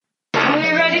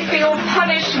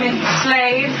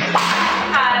slave,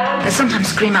 child. I sometimes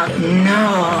scream out,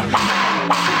 no.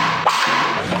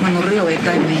 When really,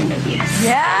 I mean, yes.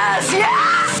 Yes,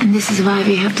 yes! And this is why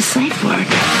we have the safe word.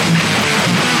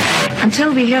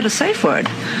 Until we hear the safe word,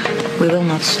 we will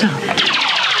not stop.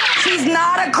 She's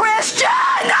not a Christian!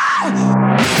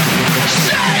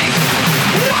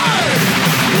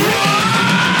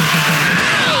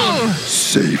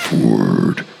 Safe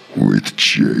Word with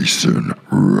Jason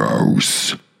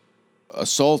Rouse.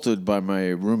 Assaulted by my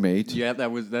roommate. Yeah,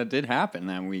 that did happen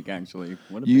that week, actually.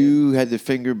 What a You had to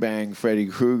finger bang Freddy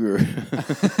Krueger.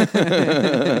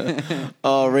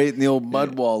 Oh, right in the old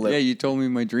mud wall. Yeah, you told me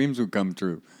my dreams would come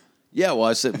true. Yeah, well,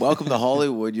 I said, welcome to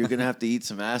Hollywood. You're going to have to eat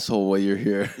some asshole while you're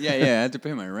here. Yeah, I had to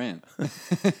pay my rent.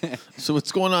 So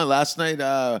what's going on last night?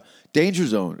 Danger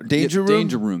Zone. Danger Room?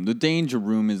 Danger Room. The Danger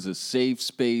Room is a safe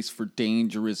space for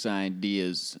dangerous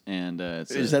ideas. And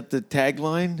Is that the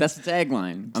tagline? That's the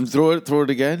tagline. Throw it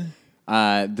again.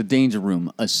 The Danger Room,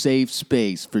 a safe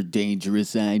space for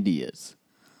dangerous ideas.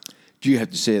 Do you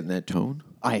have to say it in that tone?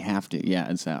 I have to, yeah.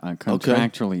 It's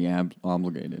contractually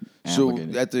obligated. So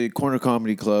at the Corner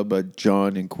Comedy Club,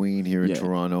 John and Queen here in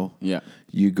Toronto. Yeah.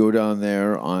 You go down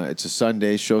there it's a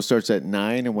Sunday. Show starts at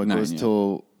 9 and goes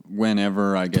till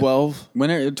whenever I get 12.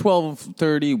 Whenever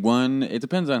 12:30, 1. It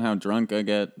depends on how drunk I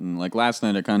get. And like last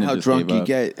night, I kind of How just drunk gave you up.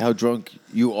 get, how drunk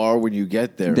you are when you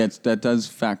get there. That does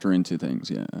factor into things,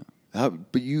 yeah. How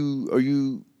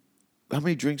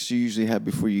many drinks do you usually have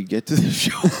before you get to the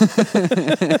show?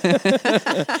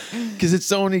 Because it's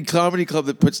the only comedy club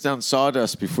that puts down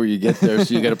sawdust before you get there,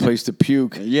 so you got a place to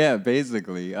puke. Yeah,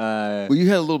 basically. Well, you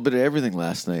had a little bit of everything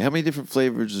last night. How many different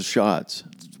flavors of shots?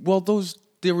 Well,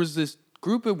 there was this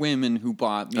group of women who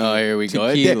bought me Here we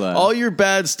tequila. go. All your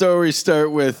bad stories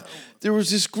start with, there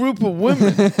was this group of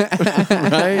women,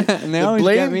 right? And they always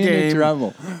get me into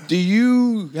trouble. Do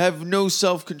you have no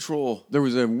self-control? There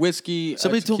was a whiskey,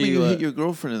 Somebody told me you tequila. hit your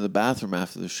girlfriend in the bathroom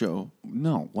after the show.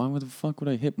 No, why the fuck would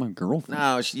I hit my girlfriend?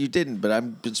 No, you didn't, but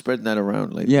I've been spreading that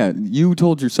around lately. Yeah, you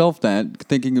told yourself that,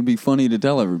 thinking it'd be funny to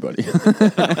tell everybody.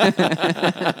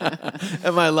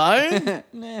 Am I lying?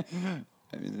 Nah.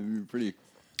 I mean, it'd be pretty...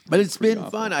 But it's been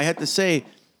awful. fun. I had to say,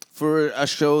 for a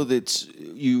show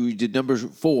you did number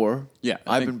 4. Yeah,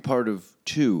 I've been part of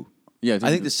 2. Yeah, I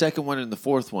think the second one and the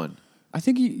fourth one. I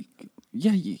think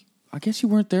I guess you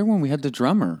weren't there when we had the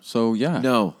drummer. So yeah,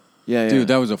 No, yeah. dude,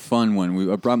 that was a fun one.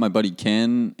 I brought my buddy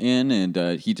Ken in,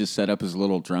 and he just set up his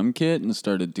little drum kit and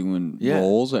started doing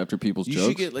rolls after people's you jokes.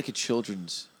 should get like a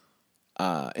children's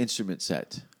instrument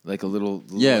set, like a little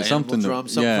Yeah, animal something drum,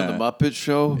 to- something yeah. from the Muppet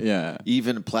Show. Yeah.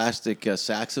 even a plastic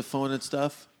saxophone and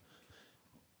stuff.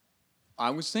 I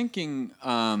was thinking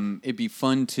it'd be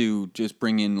fun to just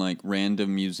bring in like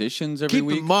random musicians every Keep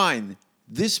week. in mind,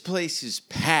 this place is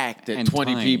packed at and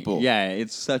 20 tiny. people. Yeah,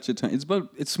 it's such a tiny.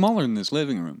 It's smaller than this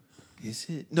living room. Is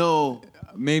it? No.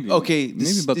 Maybe. Okay.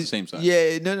 Maybe about the same size.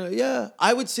 Yeah, yeah.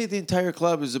 I would say the entire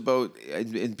club is about,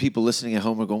 and people listening at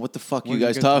home are going, what the fuck What you are you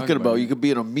guys guys talking talking about? about? You could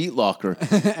be in a meat locker.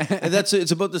 And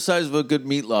it's about the size of a good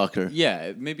meat locker.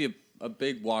 Yeah, maybe a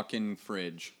big walk-in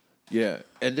fridge. Yeah.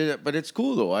 But it's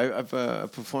cool, though. I've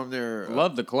performed there.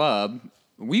 Love the club.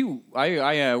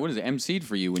 I what is it? MC'd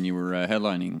for you when you were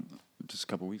headlining just a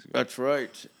couple weeks ago. That's right.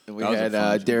 And we That was a had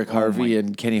fun show. Derek Oh Harvey my-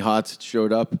 and Kenny Hotz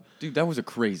showed up. Dude, that was a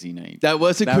crazy night. That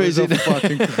was a crazy night.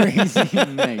 fucking crazy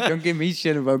night. Don't give me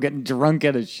shit about getting drunk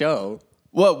at a show.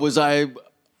 What was I?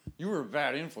 You were a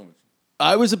bad influence.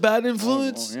 I was a bad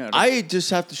influence. yeah. I just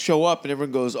have to show up, and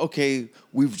everyone goes, "Okay,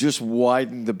 we've just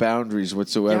widened the boundaries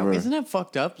whatsoever." Yeah, isn't that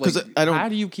fucked up? Like, 'Cause I don't- how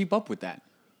do you keep up with that?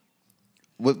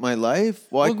 With my life?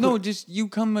 Well, no, just you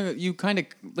kind of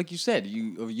like you said,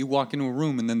 you walk into a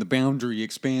room and then the boundary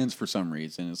expands for some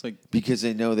reason. It's like, because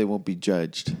they know they won't be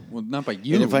judged. well, not by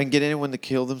you. And if I can get anyone to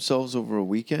kill themselves over a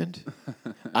weekend,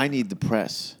 I need the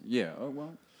press. yeah, oh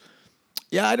well.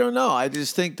 Yeah, I don't know. I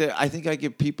just think I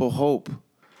give people hope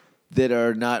that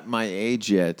are not my age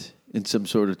yet in some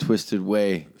sort of twisted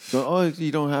way. So,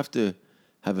 you don't have to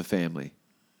have a family.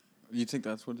 You think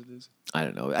that's what it is? I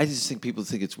don't know. I just think people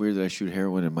think it's weird that I shoot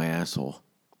heroin in my asshole.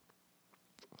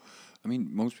 I mean,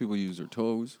 most people use their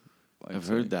toes. I've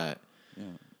heard that. Yeah.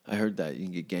 I heard that you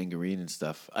can get gangrene and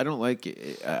stuff. I don't like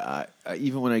it. I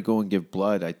even when I go and give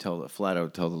blood, I flat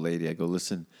out tell the lady, I go,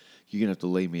 listen, you're gonna have to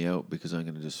lay me out because I'm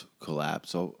gonna just collapse.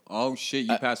 So Oh shit!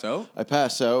 You pass out? I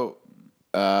pass out.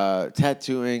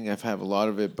 Tattooing, I've had a lot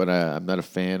of it, but I'm not a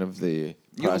fan of the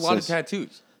You have a lot of process.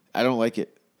 tattoos. I don't like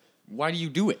it Why do you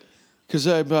do it? because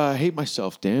I hate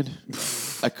myself, Dan.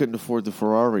 I couldn't afford the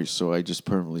Ferrari, so I just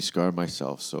permanently scarred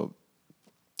myself. So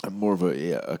I'm more of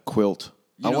a quilt.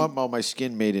 I want all my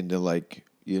skin made into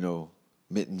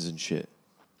mittens and shit.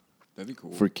 That'd be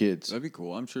cool for kids. That'd be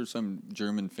cool. I'm sure some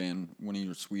German fan, one of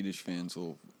your Swedish fans,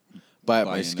 will Buy up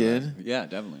buy my into skin. that. Yeah,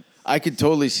 definitely. I could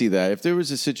totally see that. If there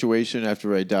was a situation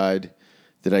after I died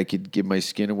that I could give my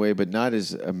skin away, but not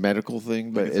as a medical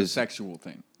thing, but It's a as sexual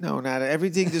thing. no, not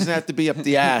everything doesn't have to be up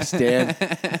the ass, Dan.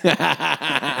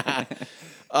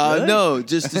 No,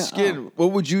 just the skin.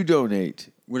 What would you donate?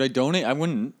 Would I donate? I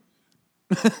wouldn't.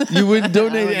 You wouldn't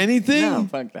donate anything? No,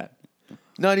 fuck that.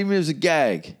 Not even as a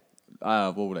gag.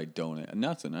 What would I donate?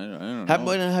 Nothing. I don't How know.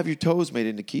 about not have your toes made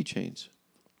into keychains?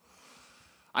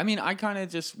 I mean, I kind of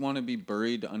just want to be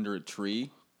buried under a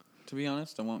tree, to be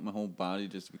honest. I want my whole body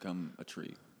just to become a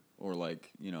tree. Or like,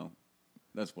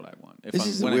 that's what I want. This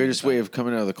is the weirdest way of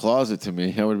coming out of the closet to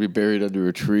me. I would be buried under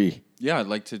a tree. Yeah, I'd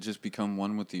like to just become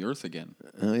one with the earth again.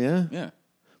 Oh, yeah? Yeah.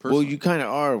 Well, Personally. you kind of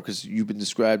are because you've been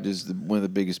described as one of the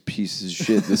biggest pieces of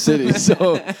shit in the city.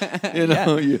 So,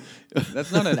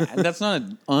 That's not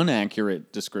an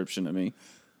inaccurate description of me.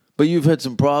 But you've had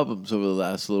some problems over the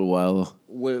last little while.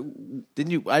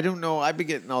 Didn't you? I don't know. I've been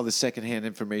getting all the secondhand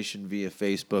information via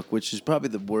Facebook, which is probably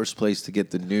the worst place to get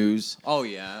the news. Oh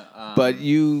yeah. But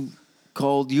you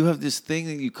have this thing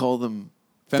that you call them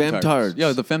femtards.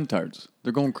 Yeah, the femtards.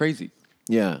 They're going crazy.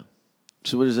 Yeah.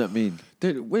 So what does that mean?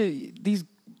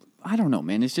 I don't know,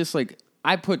 man. It's just like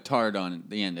I put tard on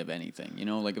the end of anything.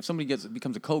 Like if somebody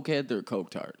becomes a cokehead, they're a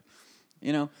coke tard.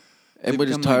 And They what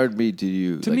does become tired mean to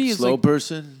you? to like me, it's slow like-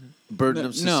 person, burden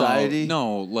of society.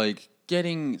 No, like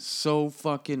getting so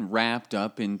fucking wrapped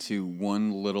up into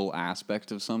one little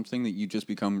aspect of something that you just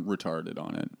become retarded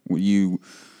on it. You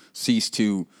cease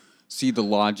to see the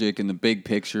logic and the big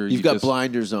picture. You've got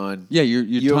blinders on. Yeah, you're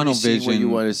You tunnel only see vision. what you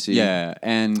wanna see. Yeah,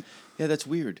 and Yeah, that's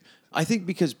weird. I think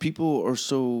because people are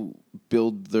so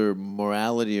build their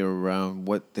morality around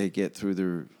what they get through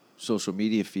their social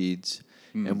media feeds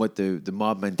and what the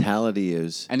mob mentality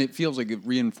is. and it feels like it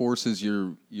reinforces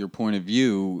your point of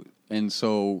view, and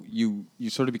so you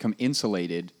sort of become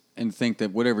insulated and think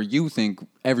that whatever you think,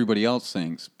 everybody else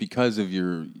thinks because of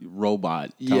your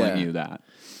robot telling you that.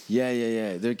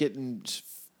 Yeah. They're getting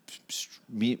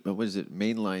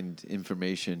mainlined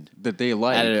information That they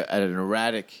like. at an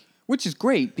erratic. Which is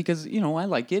great because, I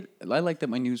like it. I like that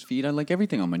my news feed, I like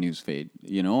everything on my news feed.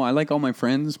 I like all my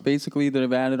friends, basically, that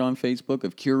I've added on Facebook.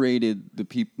 I've curated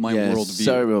my worldview.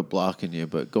 Sorry about blocking you,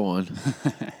 but go on.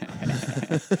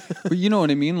 But you know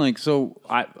what I mean? Like, so,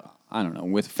 I don't know.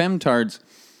 With femtards,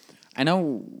 I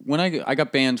know when I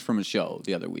got banned from a show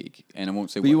the other week, and I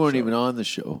won't say But you what weren't show. even on the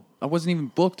show. I wasn't even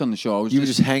booked on the show. You were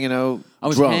just hanging out. I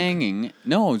was drunk. hanging.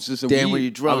 No, it was just a Dan, weed. were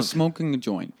you drunk? I was smoking a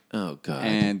joint. Oh God.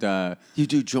 And, you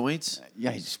do joints?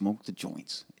 yeah, I smoked the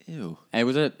joints. Ew. It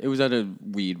was at a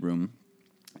weed room,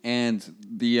 and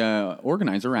the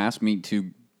organizer asked me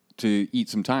to eat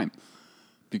some time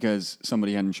because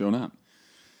somebody hadn't shown up,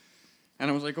 and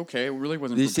I was like, okay, I really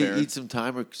wasn't Did they prepared. say eat some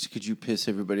time, or could you piss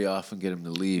everybody off and get them to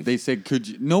leave? They said, could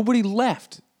you? Nobody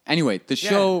left. Anyway, the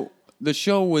show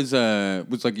was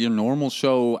like your normal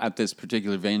show at this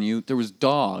particular venue. There was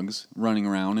dogs running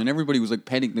around, and everybody was like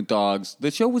petting the dogs.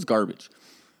 The show was garbage.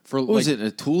 What was it, in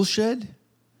a tool shed?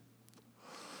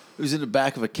 It was in the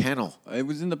back of a kennel. It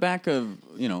was in the back of,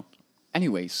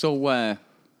 Anyway, so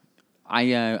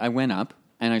I went up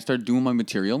and I started doing my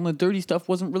material, and the dirty stuff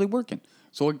wasn't really working.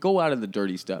 So I go out of the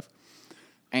dirty stuff,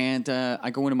 and I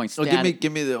go into my Oh, static.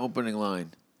 give me the opening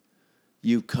line.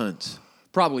 You cunts.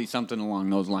 Probably something along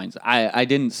those lines. I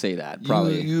didn't say that.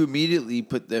 Probably. You immediately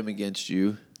put them against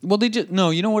you. Well, they just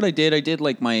no. You know what I did? I did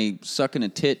like my sucking a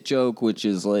tit joke, which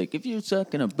is like if you're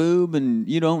sucking a boob and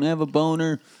you don't have a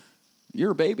boner,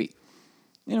 you're a baby.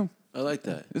 I like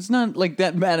that. It's not like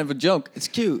that bad of a joke. It's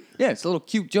cute. Yeah, it's a little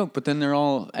cute joke, but then they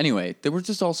were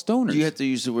just all stoners. Do you have to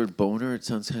use the word boner? It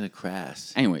sounds kind of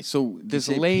crass. Anyway, so this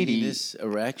Say lady, penis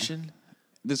erection.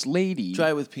 this lady,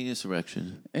 Try with penis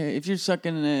erection. if you're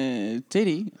sucking a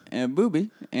titty, a boobie,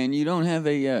 and you don't have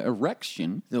a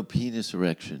erection, No, penis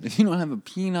erection. if you don't have a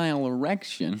penile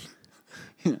erection,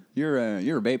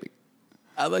 you're a baby.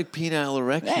 I like penile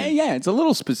erection. Yeah, it's a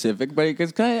little specific, but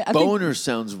because I think- Boner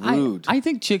sounds rude. I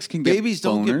think chicks can get Babies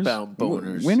don't get boners.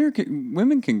 boners.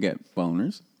 Women can get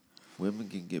boners. Women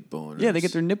can get boners. Yeah, they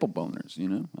get their nipple boners.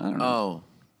 I don't know.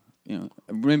 Oh,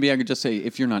 Maybe I could just say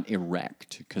if you're not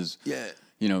erect, because yeah.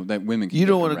 that women. Can You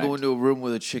get don't want to go erect. into a room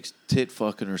with a chick's tit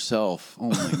fucking herself, Oh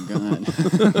my god.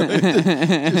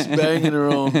 just banging her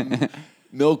own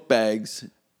milk bags.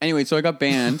 Anyway, so I got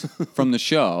banned from the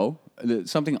show.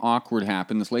 Something awkward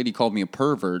happened. This lady called me a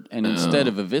pervert, and instead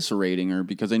of eviscerating her,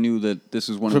 because I knew that this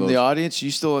is one From of the those. audience,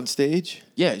 you still on stage?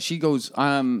 Yeah, she goes,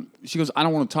 I don't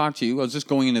want to talk to you. I was just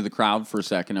going into the crowd for a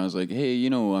second. I was like, hey,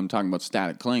 I'm talking about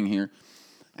Static Cling here.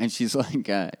 And she's like,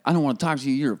 I don't want to talk to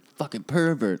you. You're a fucking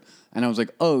pervert. And I was like,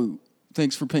 oh,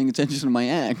 thanks for paying attention to my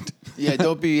act. Yeah,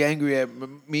 don't be angry at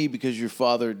me because your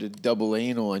father did double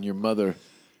anal on your mother.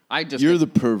 You're the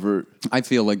pervert. I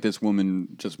feel like this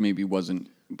woman just maybe wasn't,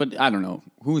 but I don't know.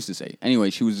 Who's to say? Anyway,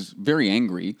 she was very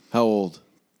angry. How old?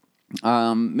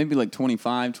 Maybe like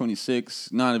 25,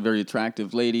 26. Not a very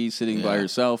attractive lady sitting by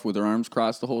herself with her arms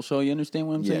crossed the whole show. You understand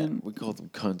what I'm saying? We call them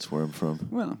cunts where I'm from.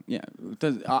 Well, yeah.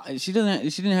 She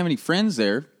didn't have any friends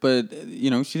there, but she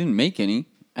didn't make any.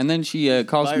 And then she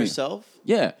calls By me herself?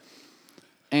 Yeah.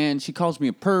 And she calls me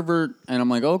a pervert, and I'm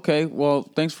like, okay, well,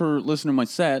 thanks for listening to my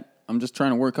set. I'm just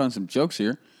trying to work on some jokes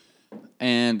here.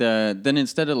 And then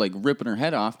instead of like ripping her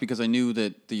head off, because I knew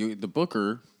that the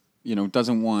booker,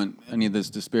 doesn't want any of this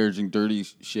disparaging, dirty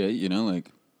shit,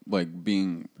 like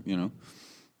being,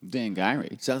 Dan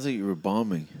Gyrey. Sounds like you were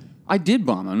bombing. I did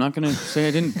bomb. I'm not going to say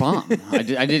I didn't bomb.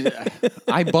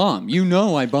 I bomb.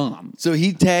 I bomb. So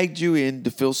he tagged you in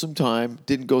to fill some time.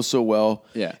 Didn't go so well.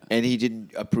 Yeah. And he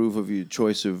didn't approve of your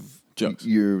choice of jokes,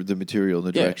 the material,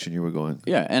 the direction you were going.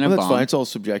 Yeah, and that's bombed. fine. It's all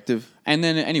subjective. And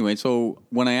then anyway, so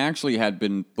when I actually had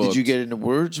been booked, did you get into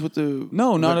words with the?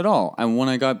 No, not at all. And when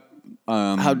I got,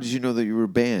 how did you know that you were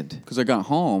banned? Because I got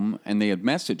home and they had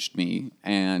messaged me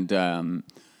and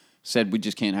said we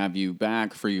just can't have you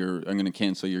back for I'm going to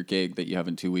cancel your gig that you have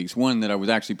in 2 weeks. One that I was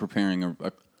actually preparing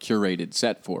a curated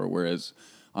set for, whereas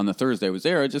on the Thursday I was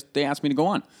there, they asked me to go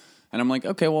on, and I'm like,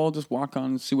 okay, well I'll just walk on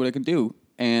and see what I can do.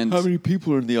 And how many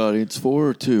people are in the audience? 4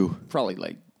 or 2? Probably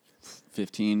like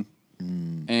 15.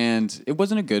 And it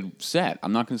wasn't a good set.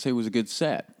 I'm not going to say it was a good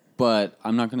set, but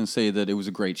I'm not going to say that it was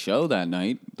a great show that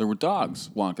night. There were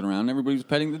dogs walking around. Everybody was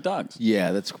petting the dogs.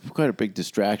 Yeah, that's quite a big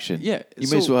distraction. Yeah. You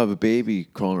may as well have a baby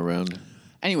crawling around.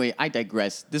 Anyway, I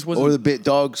digress. This wasn't... Or the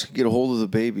dogs can get a hold of the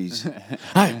babies.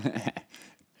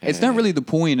 It's not really the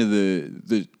point of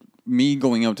the me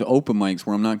going out to open mics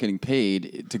where I'm not getting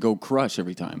paid to go crush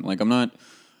every time. Like, I'm not...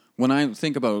 When I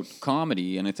think about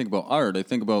comedy and I think about art, I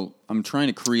think about I'm trying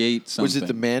to create something. Was it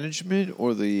the management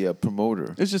or the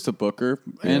promoter? It's just a booker.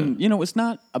 Yeah. And, it's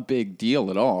not a big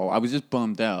deal at all. I was just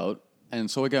bummed out.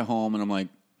 And so I got home and I'm like,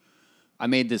 I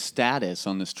made this status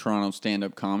on this Toronto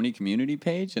stand-up comedy community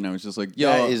page. And I was just like,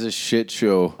 yo. That is a shit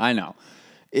show. I know.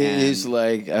 It is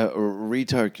like a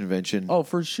retard convention. Oh,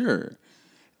 for sure.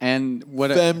 And what...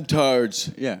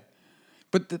 Femtards. Yeah.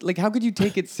 But, how could you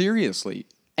take it seriously?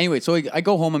 Anyway, so I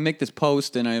go home and make this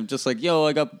post, and I'm just like, yo,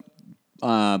 I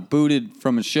got booted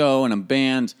from a show, and I'm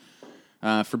banned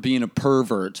for being a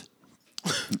pervert.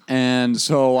 And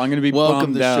so I'm going to be welcome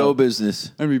bummed to out. Show business.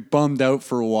 I'm going to be bummed out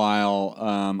for a while.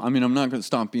 I'm not going to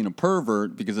stop being a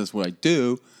pervert because that's what I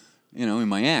do, in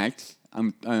my act.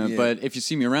 But if you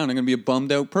see me around, I'm going to be a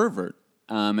bummed out pervert.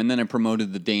 And then I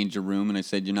promoted the Danger Room, and I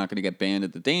said, you're not going to get banned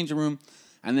at the Danger Room.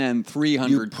 And then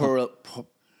 300...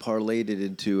 parlayed it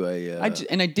into a...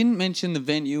 and I didn't mention the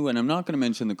venue, and I'm not going to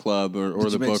mention the club or the booker.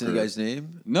 Did you mention the guy's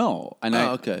name? No. And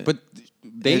okay. But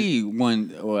they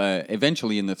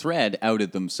eventually in the thread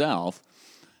outed themselves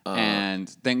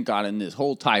and then got in this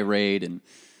whole tirade and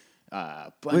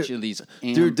a bunch of these...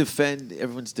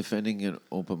 Everyone's defending an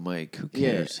open mic. Who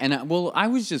cares? Yeah. And I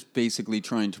was just basically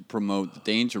trying to promote the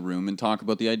Danger Room and talk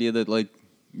about the idea that, like,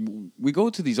 we go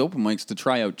to these open mics to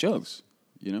try out jokes,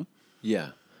 Yeah.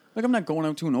 Like, I'm not going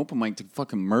out to an open mic to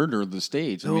fucking murder the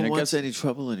stage. No one wants any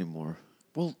trouble anymore.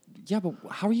 Well, yeah, but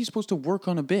how are you supposed to work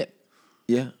on a bit?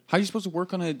 Yeah. How are you supposed to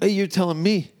work on a... Hey, you're telling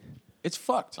me. It's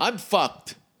fucked. I'm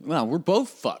fucked. Well, we're both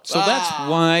fucked. So that's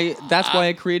why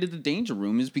I created the Danger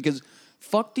Room, is because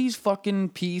fuck these fucking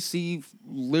PC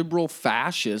liberal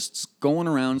fascists going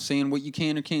around saying what you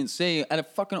can or can't say at a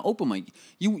fucking open mic.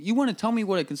 You want to tell me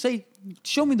what I can say?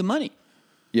 Show me the money.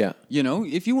 Yeah.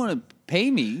 If you want to pay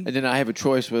me. And then I have a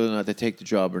choice whether or not to take the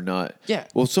job or not. Yeah.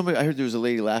 Well, I heard there was a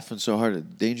lady laughing so hard at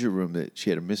the Danger Room that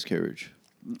she had a miscarriage.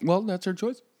 Well, that's her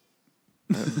choice.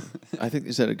 I think,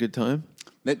 is that a good time?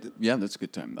 That's a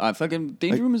good time. Fucking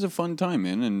Danger Room is a fun time,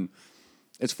 man. And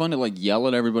it's fun to, like, yell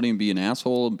at everybody and be an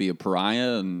asshole and be a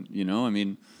pariah. And,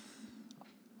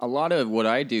 a lot of what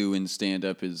I do in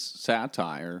stand-up is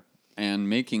satire and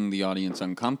making the audience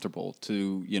uncomfortable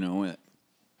to,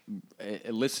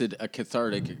 elicit a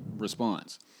cathartic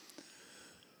response.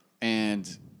 And,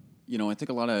 I think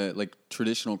a lot of, like,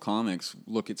 traditional comics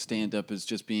look at stand-up as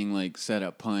just being, like, set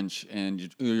up punch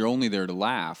and you're only there to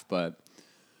laugh. But,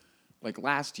 like,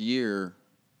 last year,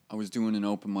 I was doing an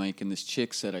open mic and this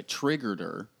chick said I triggered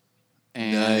her.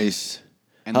 And, nice.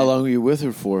 And how long were you with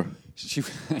her for? She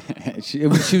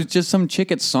was just some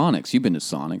chick at Sonics. You've been to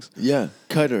Sonics. Yeah,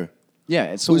 cut her.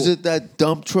 Yeah. So, was it that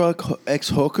dump truck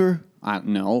ex-hooker?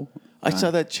 No. I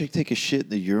saw that chick take a shit in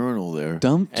the urinal there.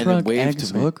 Dump and truck then waved ex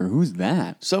to me. hooker. Who's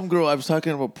that? Some girl, I was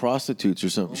talking about prostitutes or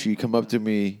something. She come up to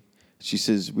me. She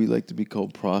says, we like to be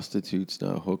called prostitutes,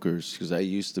 not hookers, because I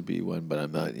used to be one, but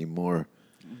I'm not anymore.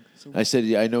 I said,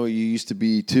 yeah, I know you used to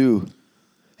be too.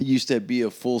 You used to be a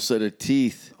full set of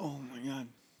teeth. Oh my god.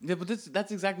 Yeah, but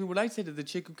that's exactly what I said to the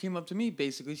chick who came up to me.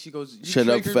 Basically, she goes, Shut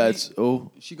up, Fats.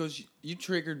 Oh. She goes, you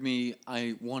triggered me.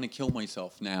 I want to kill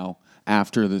myself now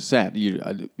after the set. You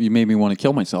made me want to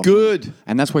kill myself. Good.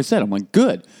 And that's what I said. I'm like,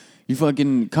 good. You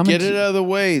fucking come Get it out of the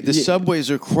way. The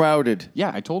subways are crowded.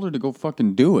 Yeah, I told her to go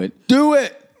fucking do it. Do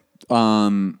it.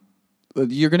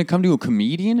 You're going to come to a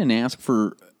comedian and ask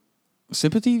for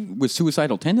sympathy with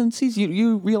suicidal tendencies?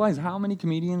 You realize how many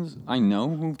comedians I know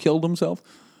who killed themselves?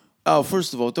 Oh,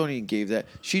 first of all, don't even give that.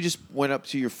 She just went up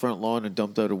to your front lawn and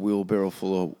dumped out a wheelbarrow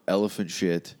full of elephant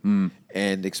shit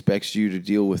and expects you to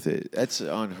deal with it. That's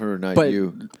on her, not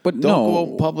you. But don't no. go out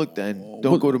in public then.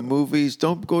 Don't go to movies.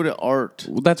 Don't go to art.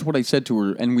 Well, that's what I said to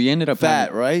her, and we ended up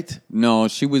Fat, right? No,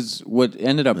 she was. What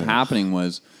ended up happening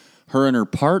was her and her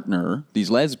partner, these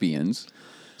lesbians,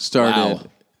 started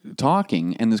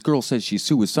talking, and this girl says she's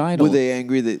suicidal. Were they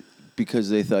angry that because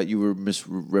they thought you were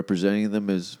misrepresenting them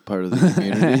as part of the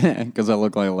community? Because I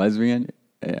look like a lesbian?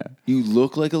 Yeah. You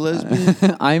look like a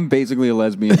lesbian? I'm basically a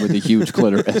lesbian with a huge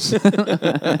clitoris.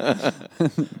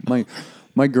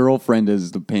 My girlfriend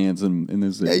is the pants in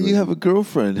this. Yeah, you have a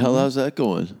girlfriend. How's that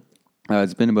going?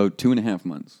 It's been about 2.5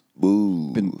 months.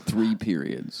 Ooh. Been 3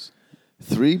 periods.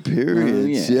 3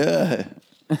 periods, yeah.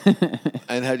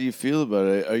 And how do you feel about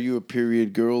it? Are you a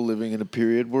period girl living in a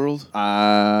period world?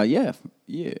 Yeah.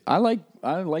 I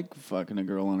like fucking a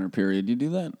girl on her period. You do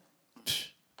that?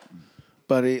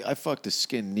 Buddy, I fucked a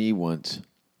skin knee once.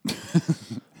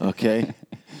 Okay?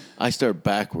 I start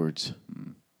backwards.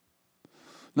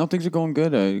 No, things are going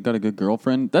good. I got a good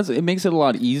girlfriend. It makes it a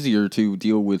lot easier to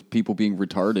deal with people being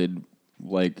retarded.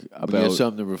 Like about You have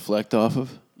something to reflect off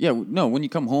of? Yeah, no. When you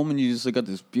come home and you just got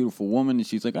this beautiful woman, and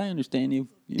she's like, "I understand you."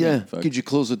 Yeah. Could you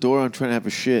close the door? I'm trying to have a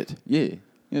shit. Yeah,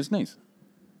 it's nice.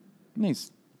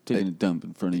 Nice taking a dump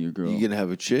in front of your girl. You gonna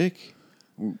have a chick?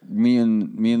 Me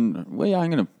and well, yeah, I'm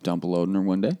gonna dump a load in her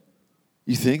one day.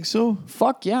 You think so?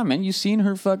 Fuck yeah, man! You seen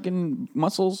her fucking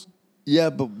muscles? Yeah,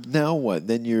 but now what?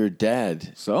 Then you're a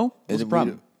dad. So what's the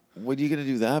problem? What are you gonna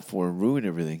do that for? Ruin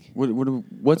everything?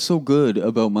 What's so good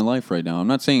about my life right now? I'm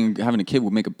not saying having a kid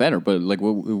would make it better, but like, it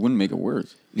wouldn't make it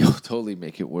worse. You'll totally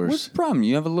make it worse. What's the problem?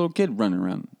 You have a little kid running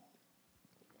around.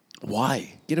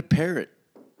 Why? Get a parrot.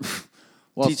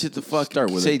 Well, teach it to fuck.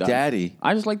 Start with say it, daddy.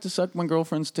 I just like to suck my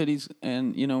girlfriend's titties,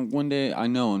 and one day I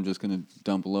know I'm just gonna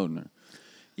dump a load in her.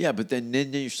 Yeah, but then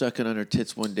you're sucking on her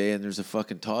tits one day, and there's a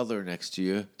fucking toddler next to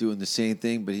you doing the same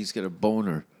thing, but he's got a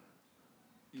boner.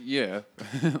 Yeah.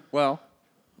 Well,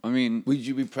 I mean, would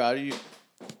you be proud of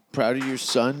your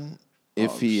son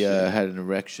if he had an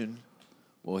erection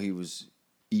while he was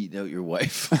eating out your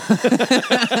wife?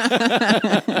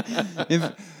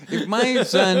 if my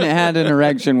son had an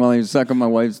erection while he was sucking my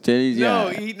wife's titties,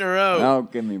 no, eating her out. Oh,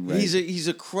 give me right.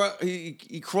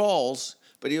 He crawls,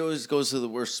 but he always goes to the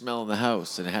worst smell in the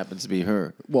house, and it happens to be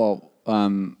her. Well,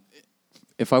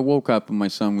 if I woke up and my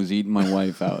son was eating my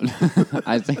wife out,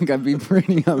 I think I'd be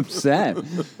pretty upset.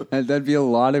 That'd be a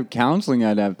lot of counseling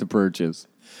I'd have to purchase.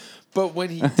 But when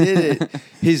he did it,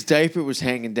 his diaper was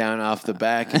hanging down off the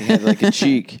back, and he had like a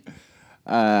cheek.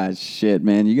 Shit,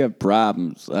 man, you got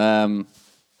problems.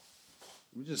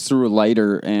 We just threw a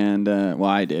lighter, and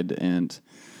I did, and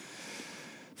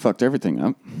fucked everything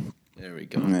up. There we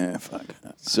go. Yeah, fuck.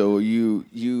 So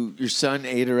your son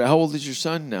ate her. How old is your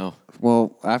son now?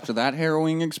 Well, after that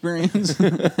harrowing experience,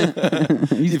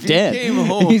 he's If dead. You came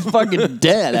home, he's fucking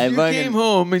dead. If you came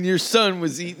home and your son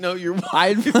was eating out your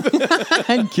wife,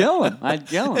 I'd kill him.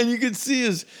 And you could see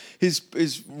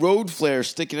his road flare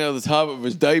sticking out of the top of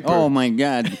his diaper. Oh my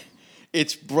god!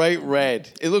 It's bright red.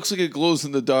 It looks like it glows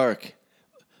in the dark.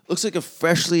 Looks like a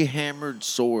freshly hammered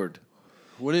sword.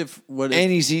 What if? And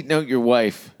he's eating out your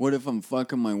wife. What if I'm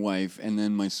fucking my wife and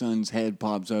then my son's head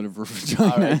pops out of her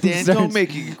vagina? All right, Dan, don't make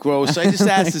it gross. I just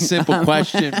asked a simple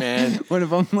question, man. What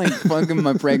if I'm like fucking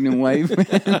my pregnant wife and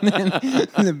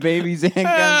then the baby's head comes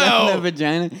out of the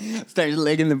vagina, starts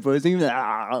licking the pussy,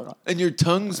 and your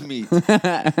tongues meet,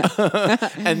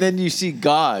 and then you see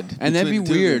God. And that'd be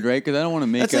weird, right? Because I don't want to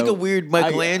make. That's like a weird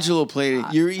Michelangelo play.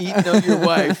 You're eating out your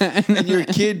wife, and your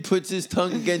kid puts his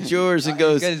tongue against yours and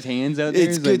goes, got his hands out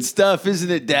there. It's good stuff, isn't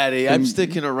it, Daddy? I'm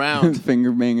sticking around.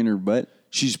 Finger banging her butt.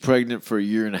 She's pregnant for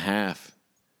 1.5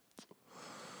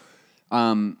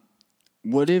 years.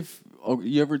 What if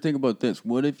you ever think about this?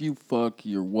 What if you fuck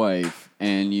your wife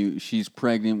and she's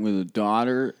pregnant with a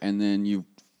daughter, and then you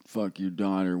fuck your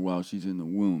daughter while she's in the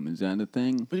womb. Is that a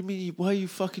thing? What do you mean? Why are you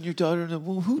fucking your daughter in the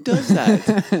womb? Who does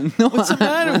that? No, What's the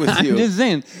matter with you? I'm just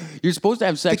saying, you're supposed to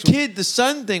have The sex. the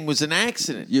son thing was an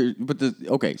accident.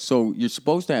 So you're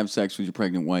supposed to have sex with your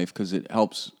pregnant wife because it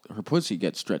helps her pussy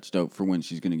get stretched out for when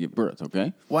she's going to give birth.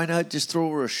 Okay. Why not just throw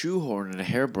her a shoehorn and a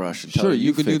hairbrush and tell Sure, her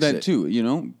you could do fix that it? too. You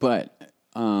know, but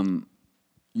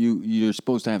you're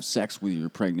supposed to have sex with your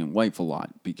pregnant wife a lot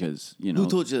because Who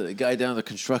told you that? The guy down at the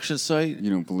construction site? you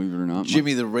don't believe it or not.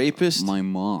 Jimmy the rapist? My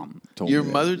mom told Your me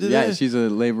that. mother did Yeah, that? she's a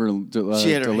labor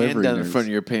She had her hand delivery down in nurse. front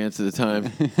of your pants at the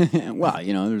time. Well,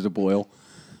 there's a boil.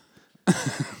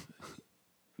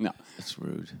 No. That's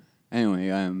rude. Anyway,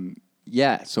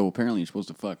 so apparently you're supposed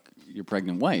to fuck your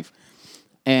pregnant wife.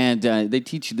 And they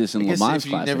teach you this in I guess Lamont's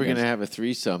if you're class. never I guess. going to have a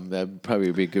threesome, that'd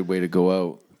probably be a good way to go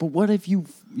out. But what if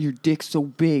your dick's so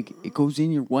big, it goes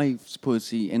in your wife's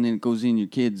pussy and then it goes in your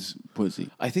kid's pussy?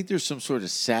 I think there's some sort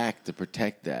of sack to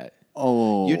protect that.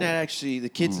 Oh. You're not actually, the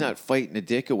kid's not fighting a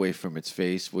dick away from its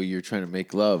face while you're trying to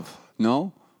make love.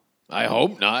 No? I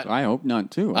hope not. I hope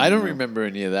not, too. I don't remember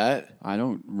any of that. I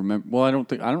don't remember. Well,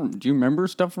 do you remember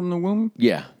stuff from the womb?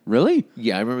 Yeah. Really?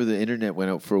 Yeah, I remember the internet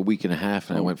went out for a week and a half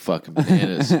and I went fucking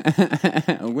bananas.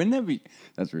 Wouldn't that be?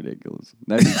 That's ridiculous.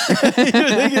 That'd be, You're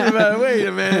thinking about it. Wait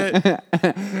a minute.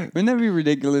 wouldn't that be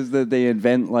ridiculous that they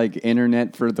invent like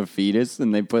internet for the fetus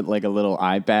and they put like a little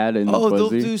iPad in the pussy? They'll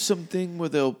do something where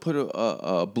they'll put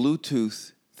a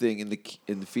Bluetooth thing in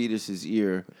the fetus's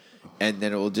ear, and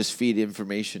then it will just feed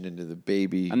information into the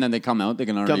baby. And then they come out. They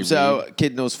can already Comes read. out,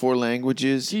 kid knows 4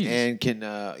 languages Jeez. and can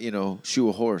shoe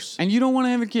a horse. And you don't want to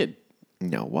have a kid,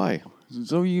 No, why?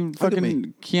 so you Look at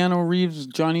fucking Keanu Reeves,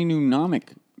 Johnny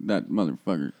Mnemonic, that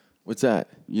motherfucker. What's that?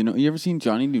 You ever seen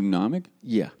Johnny Mnemonic?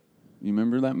 Yeah. You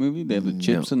remember that movie? They have the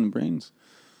chips No. in the brains.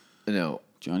 No.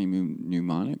 Johnny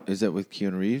Mnemonic. Is that with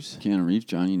Keanu Reeves? Keanu Reeves,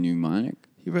 Johnny Mnemonic.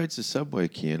 He rides the subway,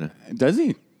 Keanu. Does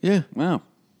he? Yeah. Wow,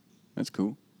 that's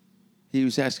cool. He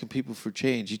was asking people for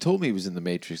change. He told me he was in the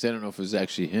Matrix. I don't know if it was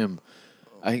actually him.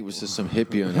 I think it was just some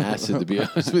hippie on acid, to be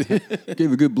honest with you.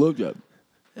 Gave a good blowjob.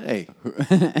 Hey.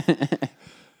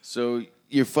 So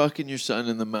you're fucking your son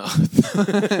in the mouth.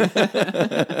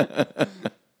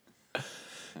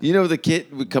 The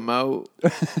kid would come out,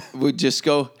 would just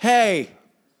go, "Hey,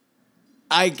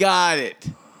 I got it."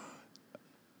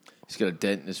 He's got a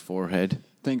dent in his forehead.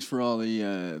 Thanks for all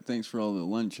the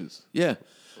lunches. Yeah.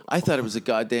 I thought it was a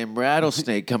goddamn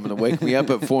rattlesnake coming to wake me up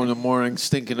at 4 a.m.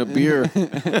 stinking of beer.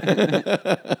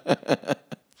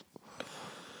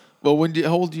 Well,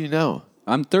 how old are you now?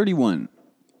 I'm 31.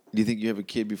 Do you think you have a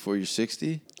kid before you're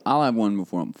 60? I'll have one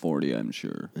before I'm 40, I'm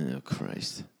sure. Oh,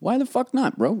 Christ. Why the fuck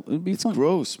not, bro? It'd be fun.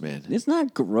 Gross, man. It's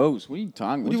not gross. What are you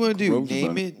talking about? What do you want to do?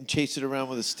 Name it and chase it around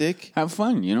with a stick? Have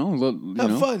fun,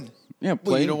 Have fun. Yeah,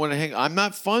 play. Well, you don't want to hang. I'm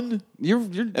not fun. You're.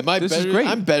 Am I this better? Is great.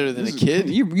 I'm better than This a is kid.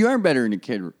 great. You are better than a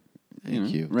kid.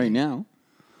 Thank you. Right now.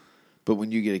 But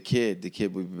when you get a kid, the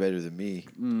kid will be better than me.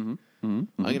 Mm-hmm. I'm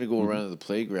going to go around to the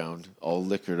playground all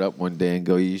liquored up one day and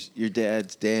go, your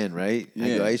dad's Dan, right?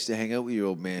 Yeah. I used to hang out with your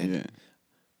old man. Yeah.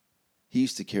 He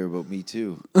used to care about me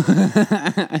too.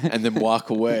 And then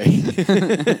walk away.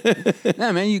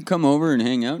 Nah, man, you come over and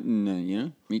hang out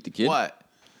and, meet the kid. What?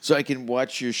 So I can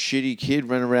watch your shitty kid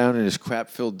run around in his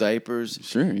crap-filled diapers.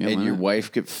 Sure, yeah, And why your not?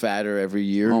 wife get fatter every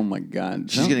year. Oh, my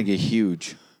God. She's gonna get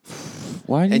huge.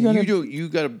 Why do you And gotta... you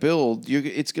got to build.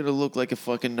 It's gonna look like a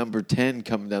fucking number 10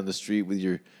 coming down the street with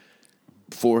your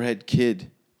forehead kid.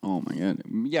 Oh, my God.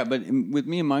 Yeah, but with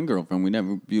me and my girlfriend, we'd have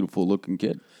a beautiful-looking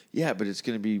kid. Yeah, but it's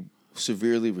gonna be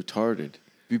severely retarded.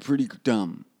 Be pretty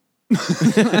dumb.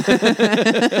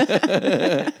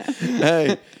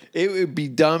 Hey, it would be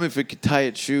dumb if it could tie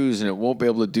its shoes, and it won't be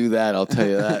able to do that. I'll tell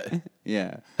you that.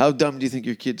 Yeah. How dumb do you think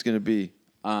your kid's gonna be?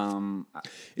 I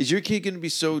Is your kid going to be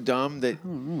so dumb that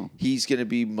he's going to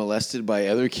be molested by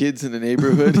other kids in the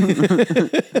neighborhood?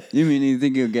 You mean you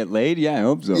think he'll get laid? Yeah, I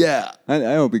hope so. Yeah.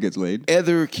 I hope he gets laid.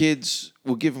 Other kids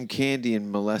will give him candy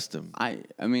and molest him. I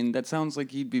mean, that sounds like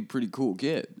he'd be a pretty cool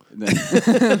kid. Like he's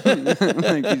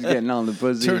getting all the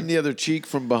pussy. Turn the other cheek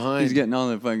from behind. He's getting all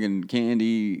the fucking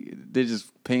candy. They're just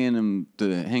paying him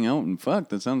to hang out and fuck.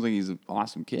 That sounds like he's an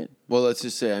awesome kid. Well, let's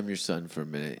just say I'm your son for a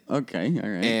minute. Okay, all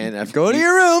right. And I've go to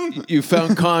your room. You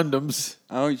found condoms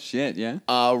Oh shit, yeah.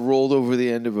 rolled over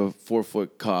the end of a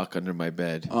 4-foot cock under my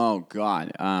bed. Oh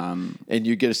god. And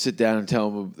you get to sit down and tell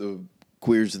him the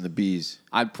queers and the bees.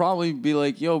 I'd probably be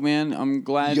like, "Yo, man, I'm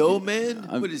glad." Yo, man?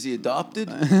 What, is he adopted?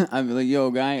 I'd be like, "Yo,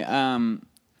 guy,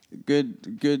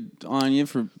 good on you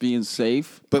for being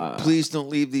safe, But please don't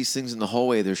leave these things in the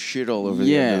hallway. There's shit all over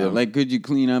the end of yeah, them. like could you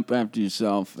clean up after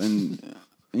yourself and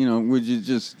would you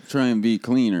just try and be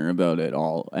cleaner about it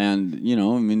all? And,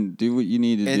 do what you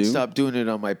need to do. And stop doing it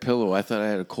on my pillow. I thought I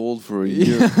had a cold for a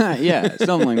year. Yeah,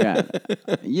 something like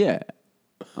that. Yeah.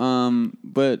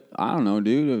 But I don't know,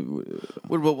 dude.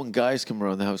 What about when guys come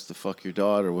around the house to fuck your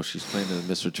daughter while she's playing in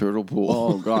the Mr. Turtle pool?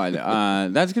 Oh, God.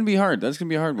 That's going to be hard. That's going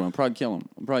to be a hard one. I'll probably kill them.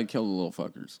 I'll probably kill the little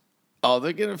fuckers. Oh,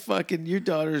 they're going to fucking... Your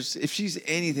daughter's... If she's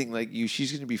anything like you,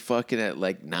 she's going to be fucking at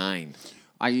like 9.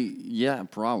 Yeah,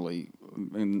 probably.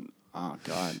 And, oh,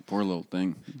 God. Poor little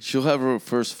thing. She'll have her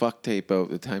first fuck tape out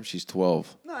the time she's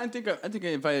 12. No, I think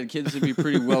if I had kids, they'd be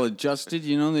pretty well adjusted.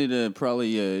 They'd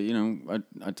probably,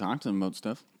 I'd talk to them about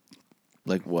stuff.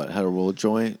 Like what? How to roll a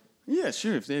joint? Yeah,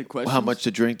 sure. If they had questions. How much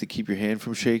to drink to keep your hand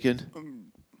from shaking?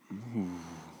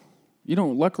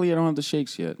 Luckily I don't have the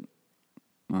shakes yet.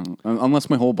 Unless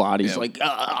my whole body's like,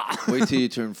 ah. Wait till you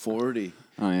turn 40.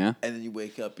 Oh, yeah? And then you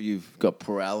wake up, you've got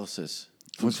paralysis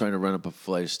from trying to run up a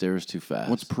flight of stairs too fast.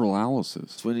 What's paralysis?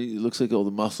 It's when it looks like all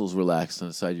the muscles relaxed on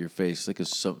the side of your face, like a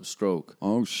stroke.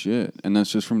 Oh, shit. And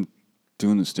that's just from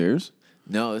doing the stairs?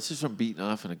 No, this is from beating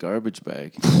off in a garbage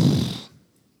bag.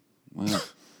 Well,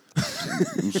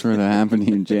 I'm sure that happened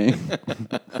to you, Jay.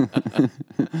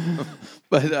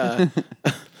 But,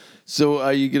 so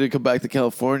are you going to come back to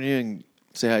California and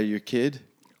say hi to your kid?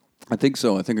 I think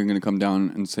so. I think I'm going to come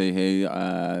down and say, hey,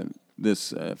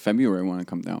 this February I want to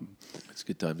come down. It's a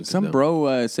good time to come Some down.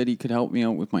 bro said he could help me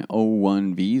out with my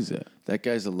O1 visa. That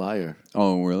guy's a liar.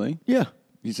 Oh, really? Yeah.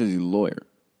 He says he's a lawyer.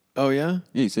 Oh, yeah?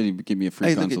 Yeah, he said he'd give me a free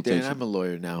Hey, look at consultation. Dan. I'm a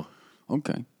lawyer now.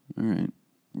 Okay. All right.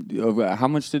 How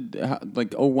much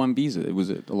like O1 visa? Was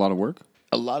it a lot of work?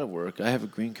 A lot of work. I have a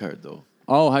green card, though.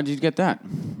 Oh, how did you get that?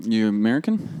 You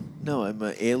American? No, I'm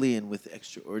an alien with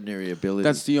extraordinary ability.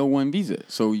 That's the O1 visa.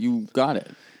 So you got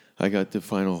it. I got the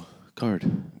final card.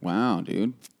 Wow,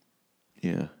 dude.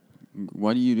 Yeah.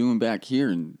 What are you doing back here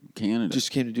in Canada?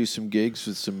 Just came to do some gigs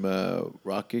with some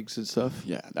rock gigs and stuff.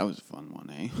 Yeah, that was a fun one,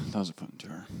 eh? That was a fun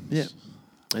tour. Yeah.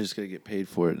 I just got to get paid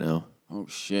for it now. Oh,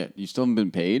 shit. You still haven't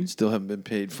been paid? Still haven't been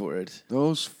paid for it.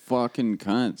 Those fucking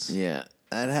cunts. Yeah.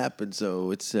 That happens,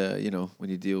 though. It's, when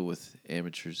you deal with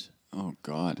amateurs. Oh,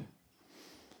 God.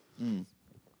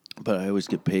 But I always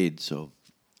get paid, so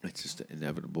it's just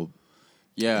inevitable.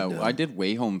 Yeah, And, I did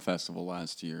Way Home Festival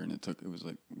last year, and it was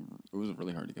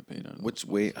really hard to get paid out of Which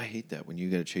way? I hate that when you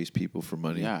got to chase people for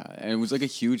money. Yeah, and it was like a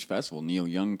huge festival. Neil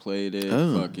Young played it.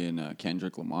 Oh. Fucking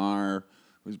Kendrick Lamar. It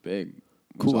was big. It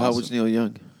was Cool. How awesome. was Neil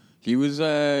Young? He was.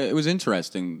 It was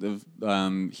interesting.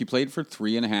 He played for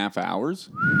 3.5 hours,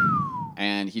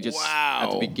 and he just at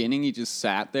the beginning he just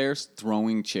sat there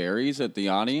throwing cherries at the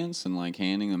audience and like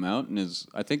handing them out. And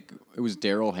I think it was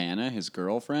Daryl Hannah, his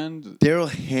girlfriend. Daryl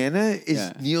Hannah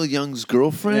is Neil Young's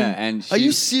girlfriend. Yeah, and are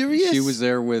you serious? She was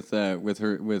there with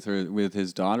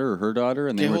his daughter or her daughter,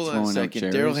 and they were hold on a throwing out second.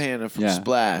 cherries. Daryl Hannah from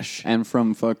Splash and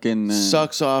from fucking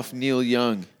sucks off Neil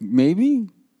Young. Maybe.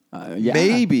 Yeah,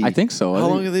 Maybe. I think so. How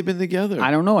long have they been together? I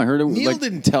don't know. I heard it. Neil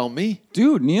didn't tell me.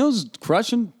 Dude, Neil's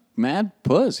crushing mad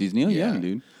puss. He's Neil Young,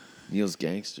 dude. Neil's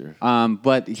gangster.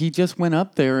 But he just went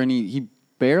up there and he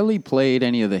barely played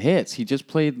any of the hits. He just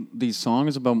played these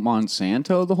songs about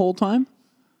Monsanto the whole time.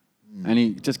 And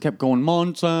he just kept going,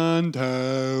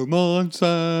 Monsanto,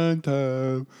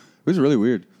 Monsanto. It was really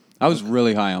weird. I was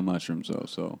really high on mushrooms, though,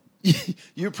 so...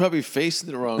 You're probably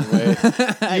facing the wrong way.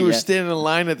 You were standing in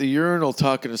line at the urinal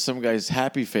talking to some guy's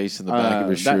happy face in the back of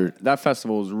his shirt. That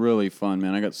festival was really fun,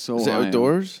 man. I got so Was high. it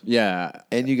outdoors? Yeah.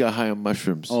 And you got high on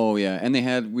mushrooms. Oh, yeah. And they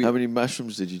had... How many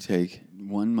mushrooms did you take?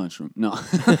 One mushroom. No.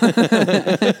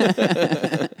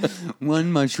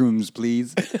 One mushrooms,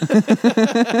 please.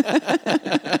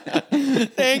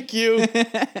 Thank you.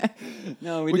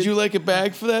 No, Would you like a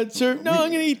bag for that, sir? No,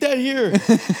 I'm going to eat that here.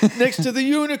 Next to the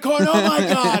unicorn. Oh, my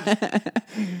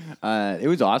God. It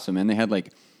was awesome, and they had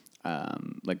like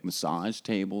massage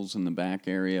tables in the back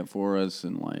area for us,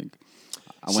 and like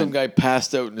some guy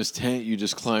passed out in his tent. You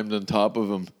just climbed on top of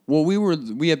him. Well,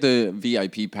 we had the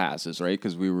VIP passes, right?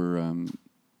 Because we were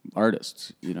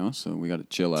artists, so we got to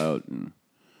chill out, and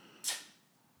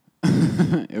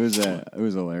it was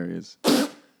hilarious.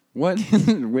 What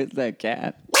with that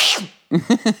cat?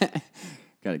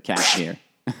 Got a cat here.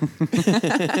 The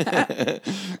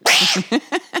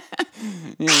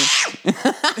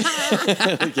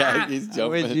cat keeps I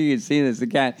jumping. wish you could see this. The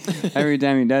cat, every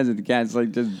time he does it, the cat's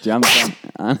like just jumps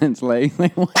on its leg.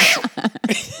 Like, what?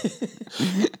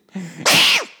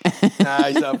 Nah,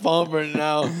 he's not falling for it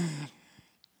now.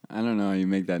 I don't know how you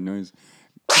make that noise.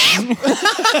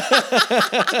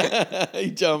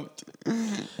 He jumped.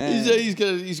 He's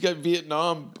got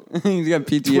Vietnam. He's got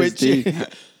PTSD. twitching.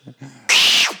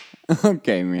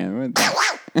 Okay, man. What the?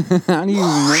 How do you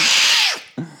make?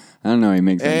 I don't know. He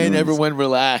makes that And noise. everyone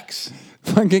relax.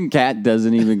 Fucking cat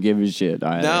doesn't even give a shit.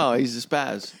 Either. No, he's a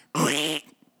spaz. I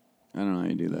don't know how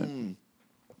you do that.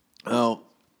 Oh,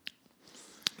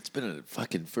 it's been a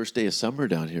fucking first day of summer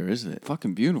down here, isn't it?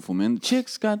 Fucking beautiful, man. The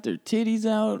chicks got their titties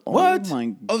out. What? Oh my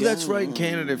god. Oh, that's right. In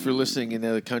Canada, if you're listening in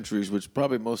other countries, which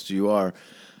probably most of you are,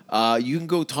 you can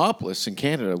go topless in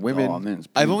Canada. Women. Oh, man, it's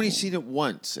I've only beautiful. seen it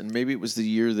once, and maybe it was the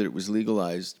year that it was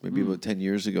legalized, maybe about 10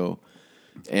 years ago.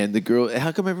 And the girl,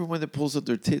 how come everyone that pulls out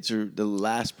their tits are the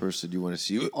last person you want to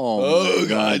see? Oh, my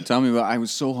god. Tell me about. I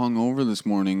was so hungover this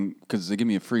morning because they give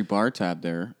me a free bar tab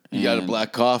there. You got a and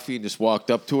black coffee and just walked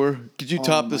up to her. Could you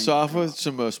top this off with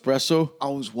some espresso? I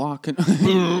was walking.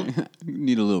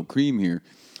 Need a little cream here.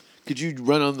 Could you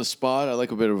run on the spot? I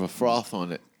like a bit of a froth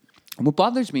on it. What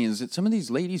bothers me is that some of these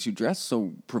ladies who dress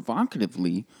so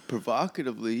provocatively,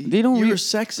 Provocatively, they don't. You're a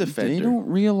sex offender. They don't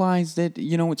realize that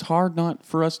it's hard not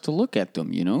for us to look at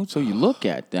them. So you look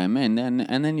at them, and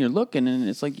then you're looking, and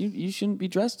it's like you shouldn't be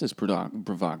dressed as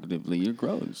provocatively. You're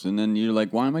gross, and then you're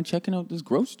like, why am I checking out this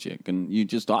gross chick? And you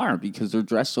just are because they're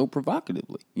dressed so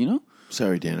provocatively.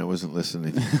 Sorry, Dan, I wasn't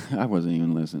listening. I wasn't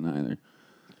even listening either.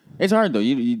 It's hard though. Do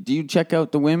you check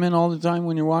out the women all the time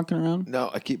when you're walking around?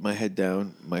 No, I keep my head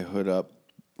down, my hood up.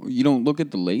 You don't look at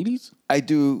the ladies, I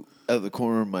do out of the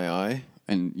corner of my eye.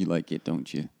 and you like it,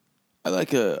 don't you? I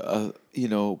like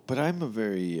but I'm a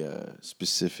very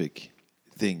specific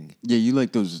thing. Yeah, you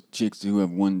like those chicks who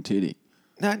have one titty.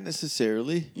 Not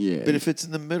necessarily. Yeah. But if it's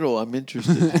in the middle, I'm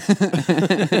interested.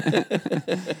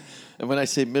 And when I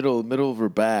say middle of her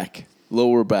back,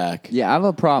 lower back. Yeah, I have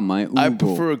a problem. I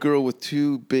prefer a girl with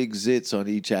two big zits on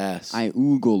each ass. I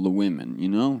oogle the women. You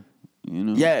know.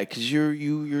 Yeah, because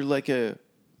you're like a.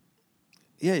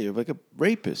 Yeah, you're like a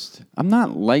rapist. I'm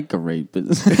not like a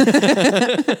rapist.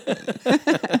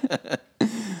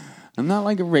 I'm not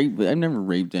like a rapist. I've never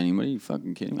raped anybody. You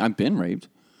fucking kidding me? I've been raped.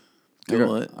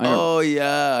 Oh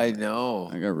yeah, I know.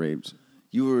 I got raped.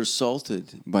 You were assaulted.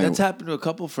 By That's happened to a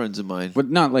couple friends of mine. But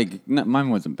mine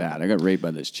wasn't bad. I got raped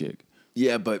by this chick.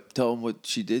 Yeah, but tell them what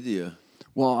she did to you.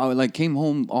 Well, I came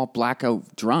home all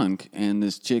blackout drunk, and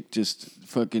this chick just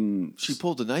fucking. She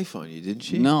pulled a knife on you, didn't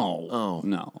she? No. Oh.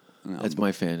 No. That's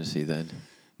my fantasy then.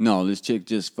 No, this chick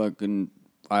just fucking.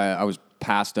 I was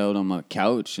passed out on my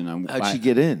couch, and How'd she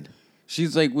get in?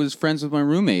 She's was friends with my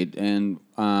roommate, and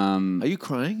Are you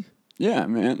crying? yeah,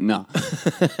 man, no.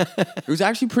 It was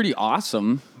actually pretty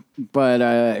awesome, but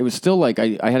it was still like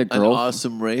I had a An girl.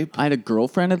 awesome rape? I had a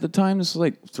girlfriend at the time. This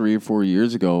was 3 or 4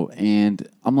 years ago, and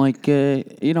I'm like, I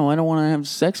don't want to have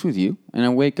sex with you. And I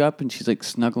wake up, and she's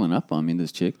snuggling up on me,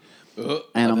 this chick, and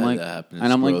I've I'm had like, that happen. and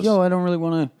It's I'm like, gross. yo, I don't really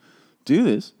want to do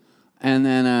this. And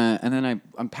then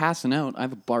I'm passing out. I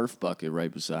have a barf bucket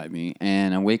right beside me,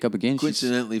 and I wake up again.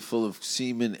 Coincidentally full of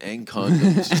semen and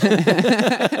condoms.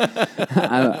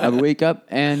 I wake up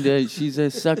and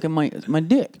she's sucking my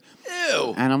dick.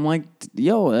 Ew. And I'm like,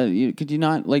 yo, could you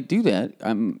not do that?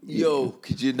 Yo,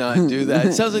 could you not do that?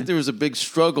 It sounds like there was a big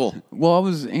struggle. Well, I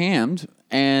was hammed,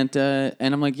 and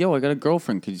I'm like, yo, I got a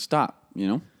girlfriend. Could you stop?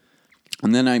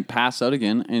 And then I pass out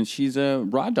again, and she's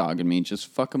raw dogging me, just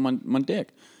fucking my dick.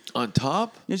 On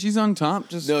top? Yeah, she's on top.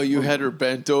 Just No, you had her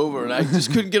bent over, and I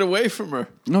just couldn't get away from her.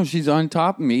 No, she's on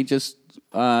top of me, just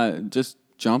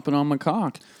jumping on my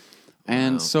cock.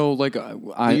 And so You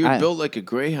were built like a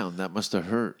greyhound. That must have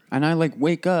hurt. And I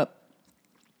wake up,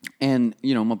 and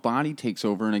my body takes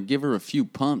over, and I give her a few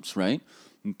pumps, right,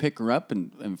 and pick her up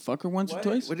and fuck her once or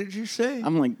twice. What did you say?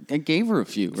 I gave her a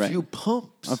few, right, A few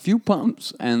pumps. a few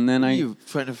pumps, and then You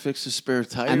trying to fix a spare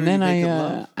tire? and then I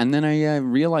I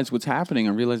realize what's happening.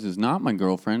 I realize it's not my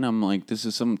girlfriend. I'm like, this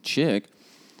is some chick,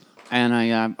 and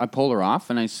I pull her off,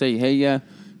 and I say, hey,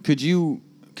 could you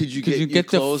get the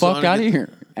clothes fuck on out of and- here?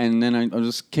 And then I'll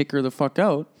just kick her the fuck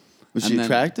out. Was And she then-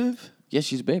 attractive? Yeah,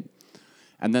 she's a babe.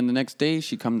 And then the next day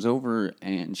she comes over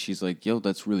and she's like, yo,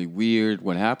 that's really weird.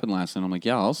 What happened last night? I'm like,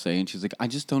 yeah, I'll say. And she's like, I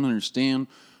just don't understand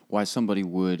why somebody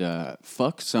would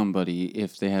fuck somebody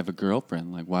if they have a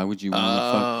girlfriend. Like, why would you want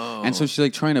to fuck? And so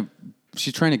she's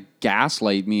she's trying to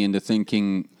gaslight me into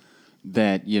thinking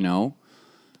that, and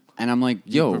I'm like,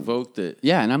 yo. Provoked it.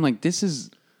 Yeah, and I'm like,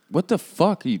 what the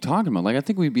fuck are you talking about? I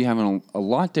think we'd be having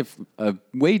a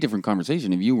way different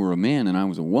conversation if you were a man and I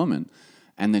was a woman.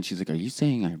 And then she's like, are you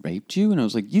saying I raped you? And I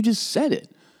was like, you just said it.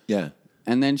 Yeah.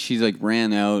 And then she's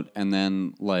ran out, and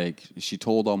then she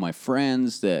told all my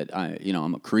friends that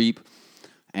I'm a creep.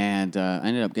 And I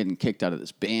ended up getting kicked out of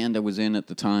this band I was in at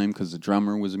the time because the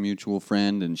drummer was a mutual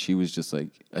friend, and she was just like,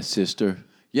 A sister.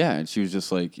 yeah, and she was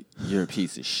just like, you're a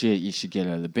piece of shit. You should get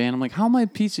out of the band. I'm like, how am I a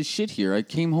piece of shit here? I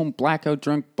came home blackout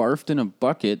drunk, barfed in a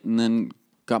bucket, and then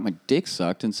got my dick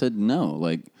sucked and said no.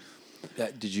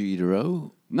 Did you eat her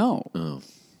out? No. Oh.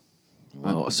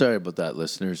 Well, sorry about that,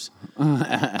 listeners.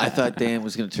 I thought Dan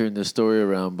was going to turn this story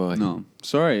around, but No.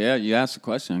 Sorry, yeah, you asked the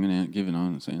question. I'm going to give an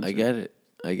honest answer. I get it.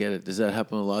 Does that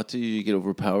happen a lot to you? You get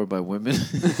overpowered by women?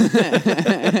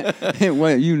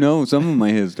 Well, you know some of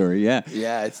my history, yeah.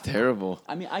 Yeah, it's terrible.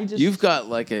 I mean, I just... You've got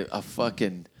like a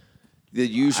fucking the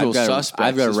usual I've got a- suspects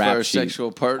I've got a as far rap as sheet.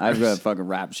 sexual partners. I've got a fucking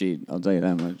rap sheet. I'll tell you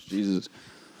that much. Jesus.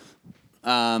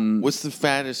 What's the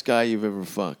fattest guy you've ever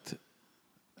fucked?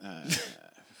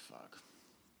 Fuck.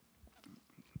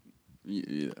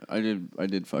 Yeah, I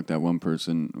did fuck that one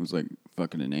person. It was like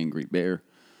fucking an angry bear.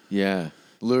 Yeah,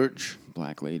 Lurch.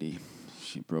 Black lady.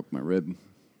 She broke my rib.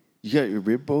 You got your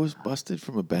rib bones busted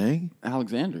from a bang?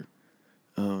 Alexander.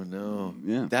 Oh no.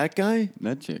 Yeah. That guy?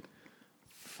 That chick.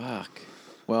 Fuck.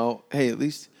 Well, hey, at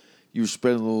least you were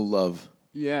spreading a little love.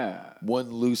 Yeah.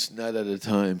 One loose nut at a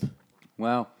time.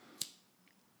 Well,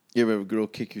 You ever have a girl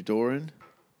kick your door in?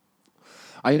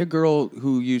 I had a girl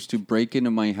who used to break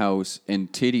into my house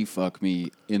and titty fuck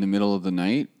me in the middle of the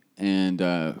night,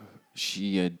 and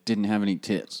she didn't have any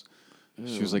tits.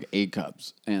 She was like A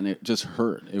cups, and it just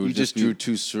hurt. It You would just be- drew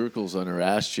two circles on her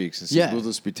ass cheeks and said, Yeah. we'll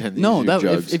just pretend these No, are that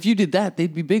jugs. if you did that,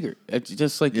 they'd be bigger. It's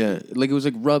just like Yeah. like it was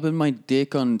like rubbing my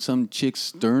dick on some chick's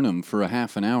sternum for a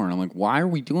half an hour, and I'm like, why are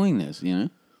we doing this? You know?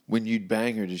 When you'd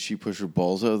bang her, did she push her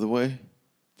balls out of the way?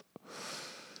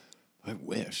 I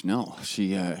wish. No,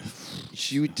 she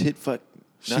She would tit fuck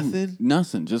nothing?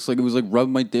 nothing. Just like it was like rub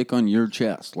my dick on your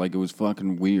chest. Like it was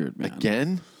fucking weird, man.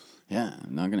 Again? Yeah,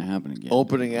 not gonna happen again.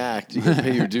 Opening act. You gotta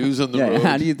pay your dues on the yeah, road.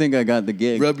 how do you think I got the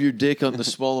gig? Rub your dick on the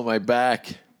small of my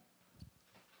back.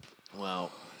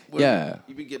 Wow. Yeah.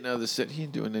 You been getting out of the set? You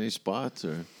doing any spots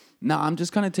or? No, I'm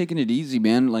just kind of taking it easy,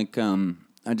 man. Like,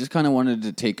 I just kind of wanted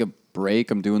to take a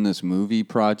break. I'm doing this movie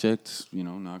project, you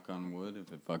know, knock on wood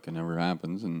if it fucking ever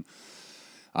happens. And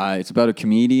it's about a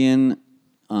comedian.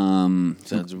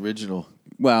 Sounds original.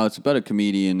 Well, it's about a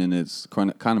comedian, and it's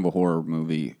kind of a horror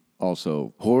movie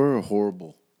also. Horror or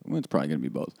horrible? Well, it's probably going to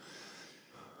be both.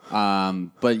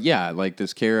 But yeah, like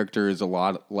this character is a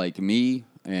lot like me,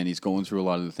 and he's going through a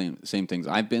lot of the same things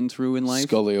I've been through in life.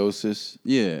 Scoliosis.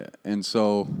 Yeah, and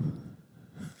so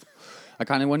I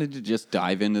kind of wanted to just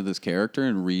dive into this character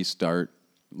and redo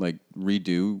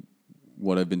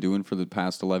what I've been doing for the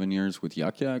past 11 years with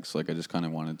Yuck Yucks. Like, I just kind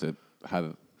of wanted to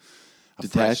have a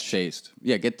fresh taste.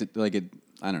 Yeah, get to, like,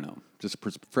 I don't know, just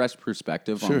a fresh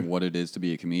perspective on what it is to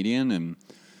be a comedian. And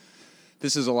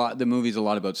this is the movie's a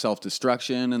lot about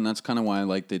self-destruction, and that's kind of why I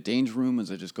like the Danger Room,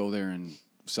 is I just go there and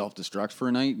self-destruct for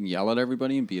a night and yell at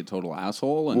everybody and be a total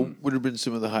asshole. And What would have been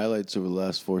some of the highlights over the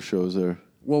last 4 shows there?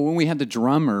 well, when we had the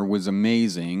drummer was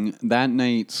amazing. That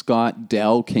night, Scott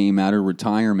Dell came out of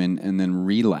retirement and then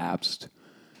relapsed.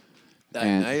 That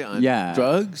And- night on yeah.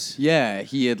 drugs? Yeah,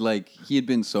 he had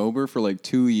been sober for like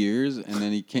 2 years, and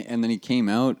then he came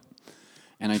out,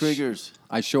 and Triggers.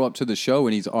 I show up to the show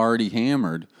and he's already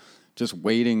hammered, just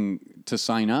waiting to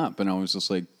sign up, and I was just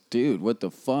like, dude, what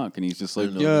the fuck? And he's just like,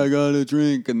 yeah, I got a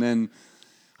drink, and then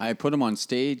I put him on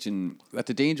stage, and at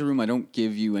the Danger Room, I don't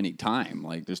give you any time.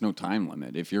 Like, there's no time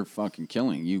limit. If you're fucking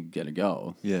killing, you gotta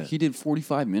go. Yeah. He did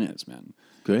 45 minutes, man.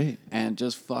 Great. And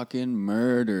just fucking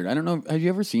murdered. I don't know. Have you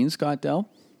ever seen Scott Dell?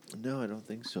 No, I don't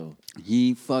think so.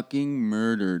 He fucking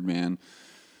murdered, man.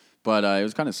 But it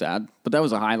was kind of sad. But that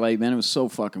was a highlight, man. It was so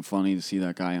fucking funny to see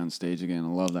that guy on stage again. I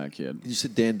love that kid. You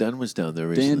said Dan Dunn was down there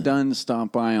recently. Dan Dunn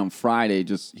stopped by on Friday.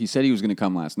 He said he was going to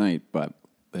come last night, but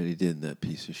he didn't, that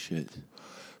piece of shit.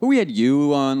 But we had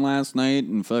you on last night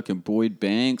and fucking Boyd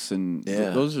Banks, and Yeah.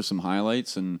 those are some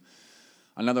highlights. And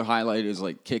another highlight is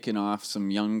like kicking off some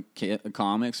young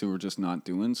comics who were just not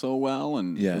doing so well,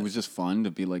 and it was just fun to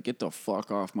be like, get the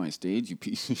fuck off my stage, you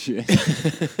piece of shit.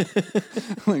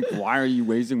 Like, why are you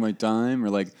wasting my time? Or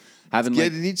like having Yeah,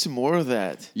 like, they need some more of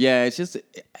that. yeah, it's just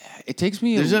it takes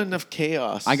me. There's not enough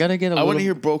chaos. I gotta get a I want little- to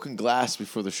hear broken glass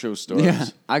before the show starts. yeah,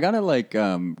 I gotta like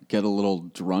get a little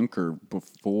drunker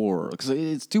before, because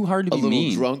it's too hard to A be little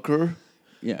mean. drunker.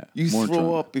 Yeah, You more throw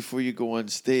drunk. up before you go on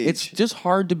stage. It's just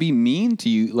hard to be mean to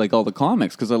you, like all the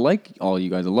comics, because I like all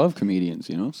you guys. I love comedians,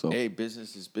 you know. So Hey,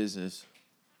 business is business.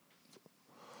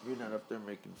 You're not up there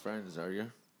making friends, are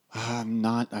you? I'm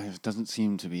not. It doesn't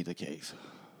seem to be the case.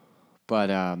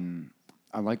 But I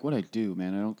like what I do,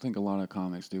 man. I don't think a lot of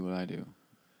comics do what I do.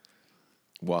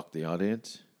 Walk the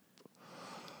audience.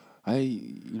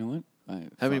 You know what?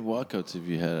 How many walkouts have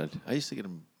you had? I used to get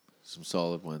them some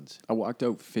solid ones. I walked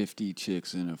out 50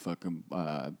 chicks in a fucking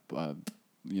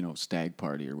stag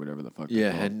party or whatever the fuck. they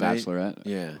Yeah, call it, hen night. bachelorette.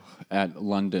 Yeah. At the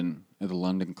London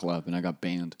Club, and I got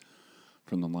banned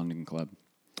from the London Club.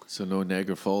 So no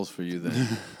Niagara Falls for you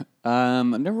then. I've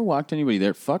never walked anybody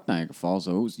there. Fuck Niagara Falls,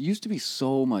 though. It used to be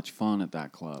so much fun at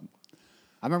that club.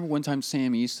 I remember one time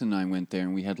Sam Easton and I went there,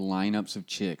 and we had lineups of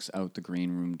chicks out the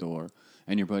green room door.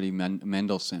 And your buddy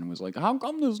Mendelson was like, how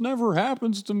come this never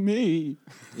happens to me?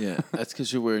 Yeah, that's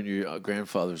because you're wearing your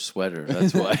grandfather's sweater.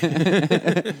 That's why.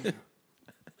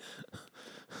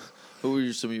 Who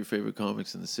were some of your favorite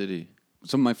comics in the city?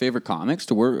 Some of my favorite comics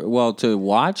to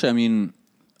watch. I mean,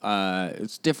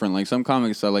 it's different. Like some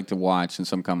comics I like to watch, and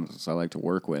some comics I like to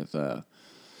work with. I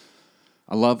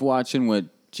love watching what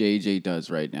JJ does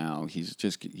right now.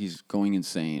 He's going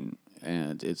insane,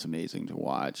 and it's amazing to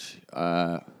watch.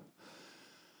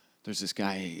 There's this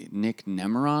guy Nick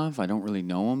Nemerov. I don't really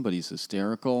know him, but he's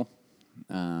hysterical.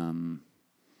 I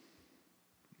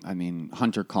mean,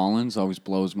 Hunter Collins always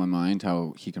blows my mind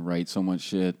how he can write so much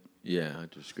shit. Yeah,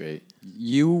 Hunter's great.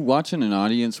 You watching an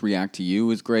audience react to you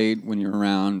is great when you're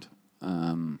around.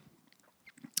 I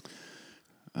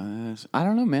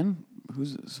don't know, man.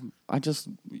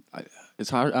 It's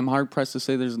hard. I'm hard pressed to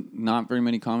say there's not very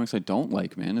many comics I don't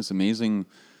like, man. It's amazing.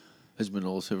 Has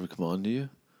Manolis ever come on to you?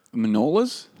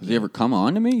 Manolis? Has he ever come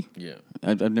on to me? Yeah.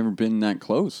 I've never been that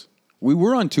close. We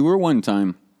were on tour one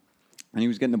time, and he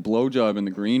was getting a blowjob in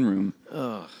the green room.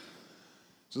 Ugh.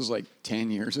 This was like 10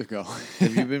 years ago.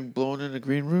 Have you been blown in a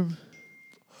green room?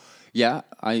 Yeah,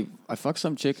 I fucked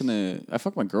some chick I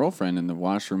fucked my girlfriend in the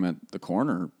washroom at the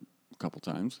corner a couple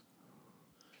times.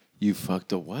 You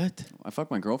fucked a what? I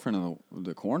fucked my girlfriend in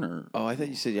the corner. Oh, I thought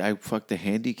you said I fucked the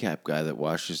handicap guy that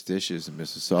washes dishes in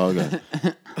Mississauga.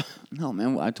 No,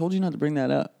 man, I told you not to bring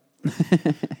that up.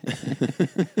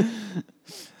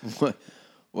 What?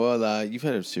 Well, you've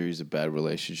had a series of bad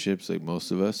relationships, like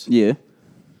most of us. Yeah.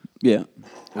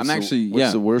 What's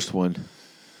the worst one?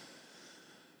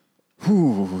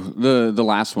 The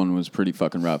last one was pretty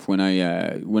fucking rough. When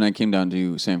I came down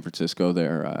to San Francisco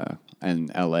there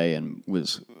and LA and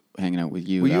was hanging out with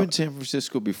you. Were you in San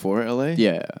Francisco before LA?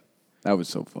 Yeah, that was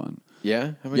so fun.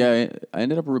 Yeah? I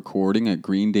ended up recording at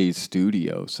Green Day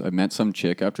Studios. I met some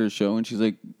chick after a show, and she's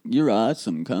like, "You're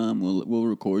awesome. Come, we'll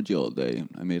record you all day."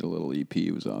 I made a little EP.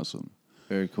 It was awesome.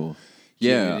 Very cool. Yeah. Do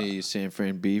you have any San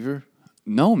Fran beaver?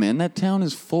 No, man, that town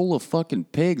is full of fucking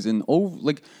pigs and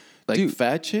Dude,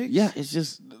 fat chicks? Yeah, it's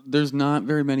just there's not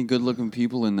very many good-looking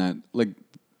people in that. Like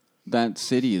that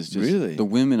city is just really? The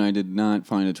women I did not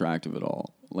find attractive at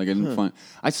all. Like I didn't find.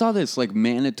 I saw this like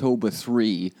Manitoba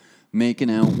 3 making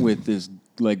out with this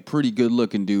like pretty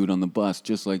good-looking dude on the bus,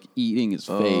 just like eating his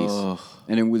face,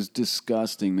 and it was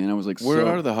disgusting, man. I was like, where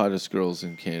are the hottest girls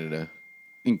in Canada?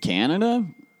 In Canada,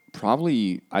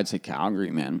 probably I'd say Calgary,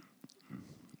 man.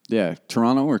 Yeah,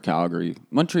 Toronto or Calgary.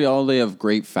 Montreal, they have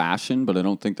great fashion, but I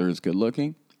don't think they're as good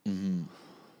looking. Mm-hmm.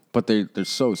 But they're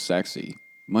so sexy.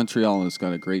 Montreal has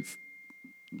got a great...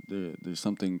 There's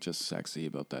something just sexy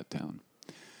about that town.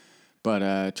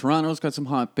 But Toronto's got some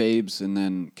hot babes, and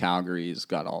then Calgary's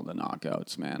got all the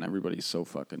knockouts, man. Everybody's so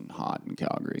fucking hot in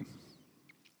Calgary.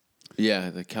 Yeah,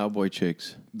 the cowboy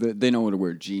chicks. They know how to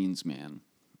wear jeans, man.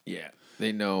 Yeah,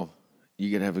 they know. You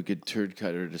gotta have a good turd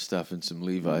cutter to stuff in some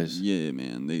Levi's. Yeah,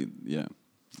 man. They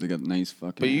got nice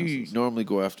fucking But you asses. normally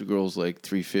go after girls like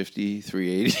 350,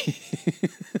 380.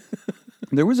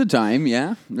 There was a time,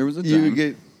 yeah. There was a time. You would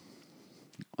get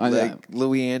like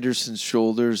Louis Anderson's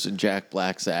shoulders and Jack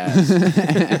Black's ass.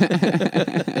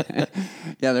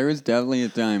 Yeah, there was definitely a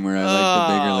time where I liked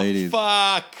the bigger ladies.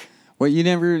 Fuck. What, you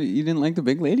didn't like the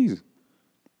big ladies?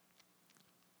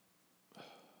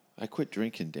 I quit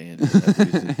drinking, Dan. For that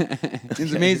reason.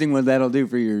 It's amazing what that'll do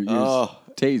for your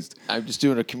taste. I'm just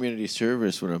doing a community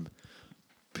service when I'm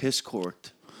piss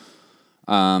corked.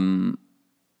 Yeah,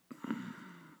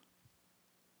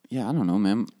 I don't know,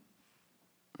 man.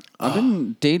 I've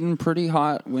been dating pretty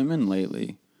hot women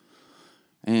lately.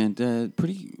 And I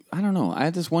don't know. I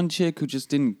had this one chick who just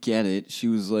didn't get it. She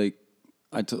was like,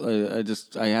 I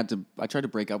tried to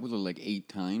break up with her like 8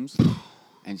 times.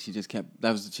 And she just kept,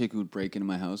 that was the chick who would break into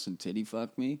my house and titty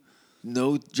fuck me.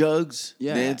 No jugs,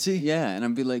 Yeah. Nancy? Yeah, and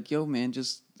I'd be like, yo, man,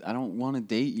 I don't want to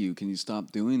date you. Can you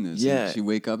stop doing this? Yeah. And she'd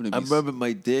wake up and it'd I'm be... rubbing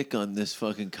my dick on this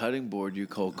fucking cutting board you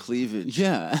call cleavage.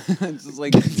 Yeah. It's just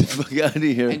like... Get the fuck out of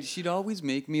here. And she'd always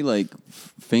make me like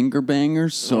finger bang her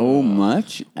so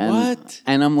much. And, What?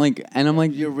 And I'm like...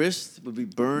 Your wrist would be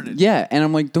burning. Yeah, and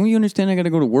I'm like, don't you understand I got to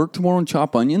go to work tomorrow and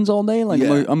chop onions all day? Like,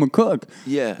 Yeah. I'm a cook.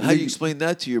 Yeah. How do you explain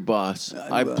that to your boss?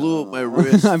 I blew up my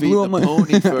wrist I blew feeding up the my-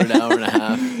 pony for an hour and a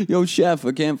half. Yo, chef,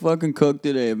 I can't fucking cook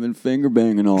today. I've been finger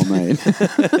banging all night.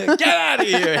 Get out of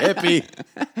here, hippie.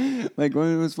 Like, what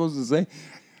was I supposed to say?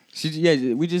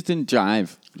 We just didn't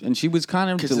jive. And she was kind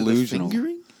of delusional. Of the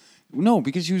fingering? No,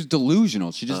 because she was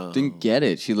delusional. She just didn't get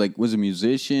it. She like was a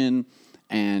musician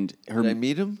and her Did I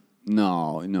meet him?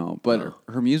 no, but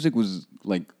her music was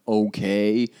like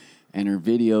okay, and her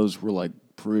videos were like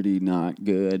pretty not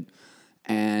good,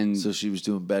 and So she was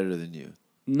doing better than you.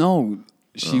 no,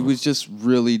 she was just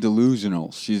really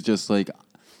delusional. She's just like,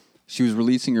 she was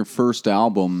releasing her first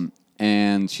album,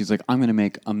 and she's like, I'm going to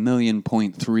make $1.3 million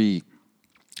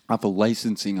off of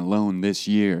licensing alone this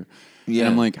year. Yeah.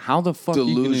 And I'm like, how the fuck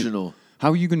Delusional.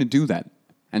 how are you going to do that?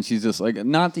 And she's just like,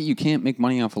 not that you can't make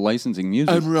money off of licensing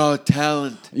music. I'm raw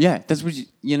talent. Yeah, that's what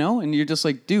you know? And you're just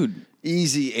like, dude.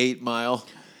 Easy 8 Mile.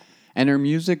 And her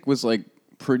music was like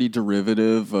pretty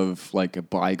derivative of like a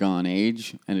bygone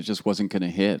age, and it just wasn't going to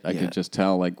hit. I Yeah. could just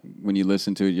tell, like, when you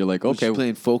listen to it, you're like, Was okay. she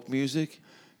playing folk music?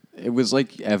 It was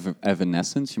like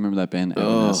Evanescence. You remember that band,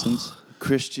 Evanescence?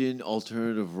 Christian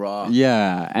alternative rock.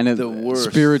 Yeah, and The worst.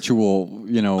 spiritual,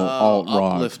 alt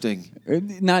rock. Uplifting.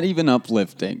 Not even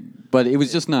uplifting, but it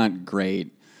was just not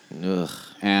great. Ugh.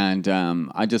 And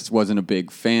I just wasn't a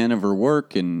big fan of her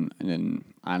work, and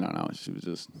I don't know, she was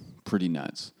just pretty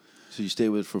nuts. So you stayed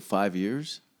with her for 5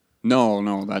 years? No,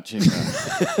 that chick.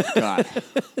 God,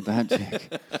 that chick.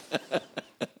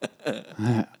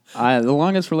 The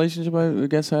longest relationship I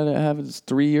guess I have is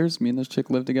 3 years. Me and this chick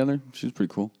lived together. She was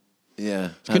pretty cool. Yeah.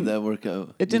 How'd that work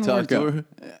out? It didn't you work talked out. to her?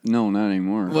 No, not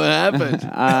anymore. What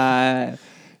happened?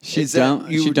 She Is that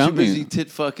dumped. you She were dumped too busy me. tit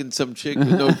fucking some chick with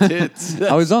no tits.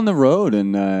 I was on the road,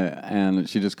 and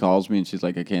she just calls me, and she's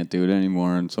like, I can't do it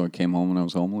anymore. And so I came home, and I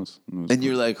was homeless. And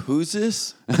you're like, who's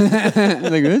this? like,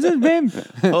 who's this, babe?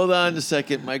 Hold on a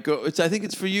second, my girl. I think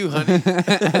it's for you, honey.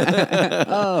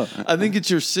 I think it's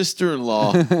your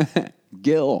sister-in-law.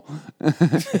 Gil.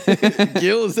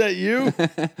 Gil, is that you?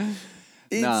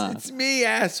 Nah. It's me,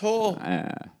 asshole.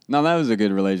 No, that was a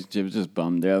good relationship. It's just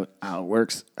bummed out how it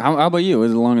works. How about you? What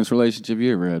was the longest relationship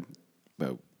you ever had?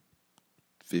 About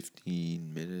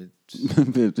 15 minutes.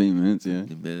 15 minutes, yeah.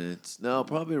 15 minutes. No,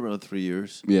 probably around 3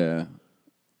 years. Yeah.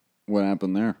 What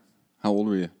happened there? How old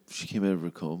were you? She came out of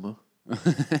her coma.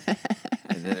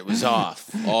 And then it was off.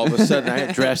 All of a sudden, I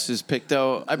had dresses picked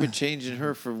out. I've been changing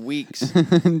her for weeks.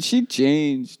 She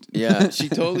changed. Yeah, she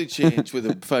totally changed with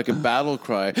a fucking battle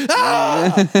cry.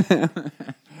 Ah!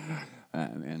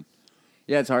 Man.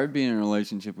 Yeah, it's hard being in a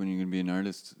relationship when you can be an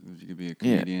artist. You could be a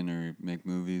comedian or make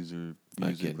movies or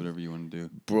music, Fucking whatever you want to do.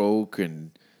 Broke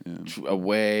and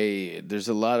away. There's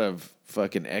a lot of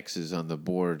fucking X's on the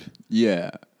board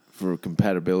Yeah. for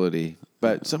compatibility.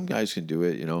 But some guys can do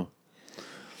it, you know.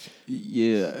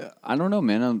 Yeah. I don't know,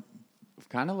 man. I'm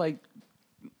kind of like,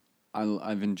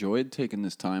 I've enjoyed taking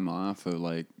this time off of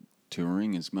like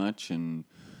touring as much, and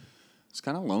it's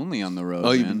kind of lonely on the road.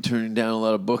 Oh, you've man. been turning down a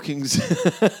lot of bookings?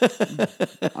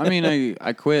 I mean,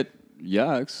 I quit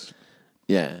Yucks.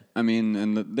 Yeah. I mean,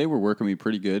 and they were working me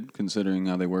pretty good considering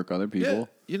how they work other people. Yeah.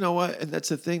 You know what? And that's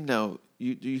the thing now.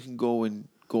 You can go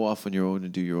off on your own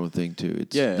and do your own thing too.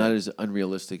 It's not as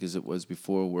unrealistic as it was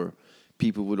before, where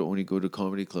people would only go to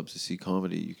comedy clubs to see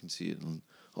comedy. You can see it in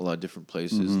a lot of different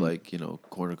places, like,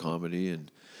 corner comedy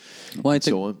and Well,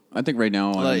 so on. I think right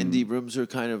now, A lot of indie rooms are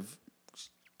kind of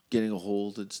getting a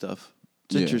hold and stuff.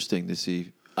 It's Yeah. interesting to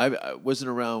see. I wasn't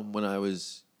around when I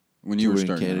was when you were touring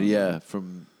starting Canada. out.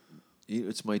 Yeah,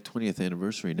 it's my 20th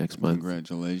anniversary next month.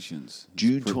 Congratulations.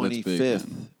 June That's big, 25th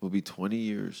man. will be 20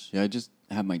 years. Yeah, I just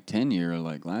had my 10-year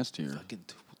like last year. Fucking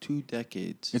 2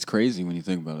 decades. It's crazy when you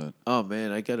think about it. Oh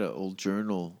man, I got an old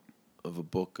journal of a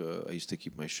book. I used to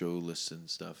keep my show lists and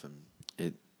stuff,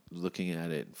 and looking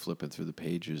at it and flipping through the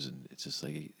pages, and it's just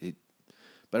like it.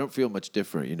 But I don't feel much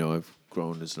different, I've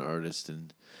grown as an artist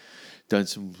and done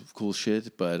some cool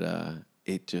shit, but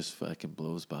it just fucking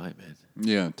blows by, man.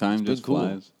 Yeah, time It's just been cool.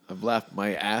 flies. I've laughed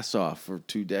my ass off for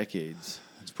 2 decades.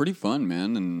 It's pretty fun,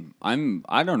 man. And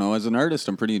I don't know, as an artist,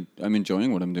 I'm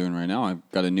enjoying what I'm doing right now.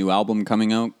 I've got a new album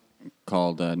coming out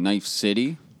called Knife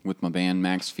City with my band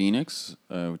Max Phoenix.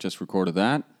 We just recorded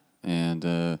that,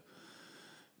 and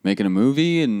making a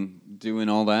movie and doing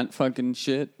all that fucking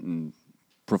shit and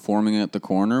performing at the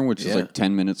Corner, which is like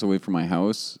 10 minutes away from my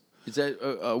house. Is that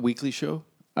a weekly show?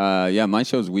 Yeah, my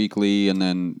show's weekly, and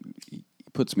then he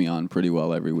puts me on pretty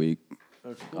well every week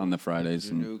on the Fridays.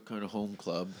 Your new kind of home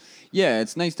club. Yeah,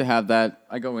 it's nice to have that.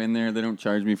 I go in there, they don't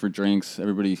charge me for drinks.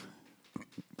 Everybody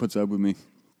puts up with me.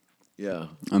 Yeah.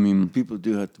 I mean, People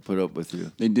do have to put up with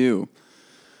you. they do.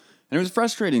 And it was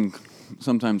frustrating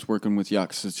sometimes working with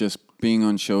Yucks. It's just being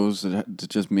on shows that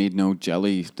just made no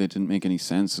jelly. They didn't make any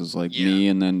sense. It was like me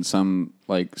and then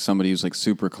somebody who's like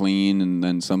super clean, and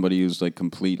then somebody who's like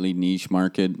completely niche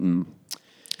market. And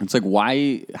it's like,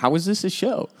 how is this a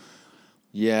show?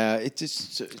 Yeah,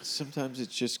 sometimes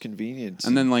it's just convenience.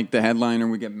 And then, like, the headliner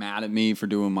would get mad at me for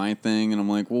doing my thing, and I'm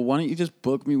like, well, why don't you just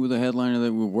book me with a headliner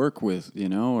that we work with, you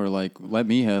know, or like let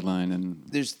me headline. And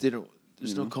there's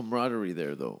no camaraderie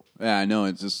there, though. Yeah, I know.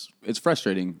 It's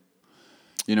frustrating.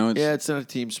 You know, it's not a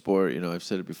team sport. You know, I've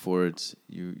said it before. It's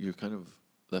you're kind of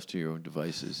left to your own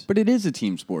devices. But it is a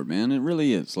team sport, man. It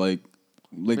really is. Like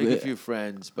make a few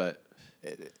friends, but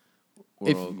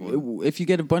if you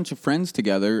get a bunch of friends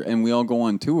together and we all go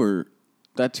on tour,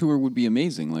 that tour would be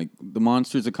amazing. Like the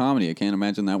Monsters of Comedy. I can't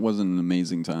imagine that wasn't an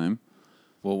amazing time.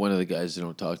 Well, one of the guys I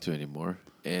don't talk to anymore,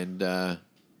 and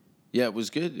it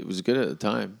was good. It was good at the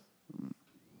time,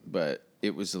 but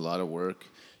it was a lot of work.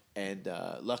 And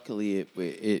luckily,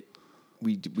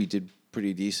 we did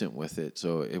pretty decent with it,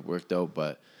 so it worked out.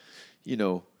 But you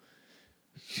know,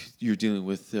 you're dealing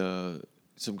with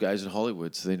some guys in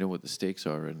Hollywood, so they know what the stakes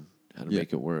are and how to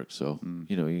make it work. So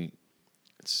you know, it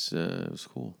was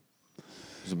cool.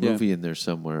 There's a movie in there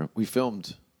somewhere. We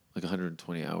filmed like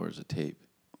 120 hours of tape.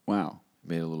 Wow!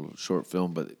 Made a little short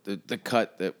film, but the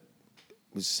cut that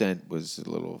was sent was a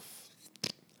little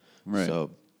right.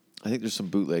 So. I think there's some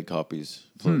bootleg copies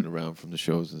floating around from the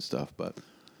shows and stuff, but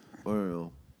I don't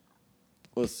know.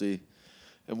 We'll see.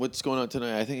 And what's going on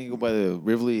tonight? I think I can go by the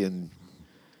Rivoli and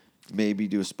maybe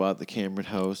do a spot at the Cameron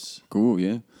House. Cool,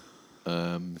 yeah.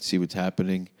 See what's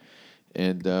happening.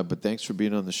 And but thanks for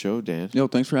being on the show, Dan. Yo,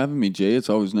 thanks for having me, Jay. It's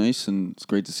always nice and it's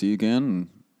great to see you again.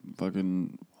 And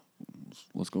fucking,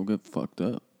 let's go get fucked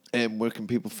up. And where can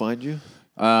people find you?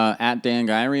 At Dan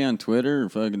Gyrie on Twitter or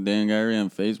fucking Dan Gyrie on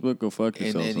Facebook. Go fuck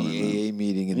yourself. And any AA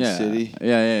meeting in the city.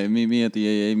 Yeah. Meet me at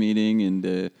the AA meeting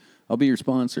and I'll be your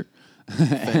sponsor.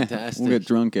 Fantastic. We'll get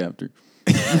drunk after.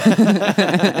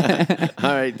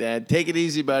 All right, Dad. Take it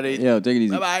easy, buddy. Yeah, take it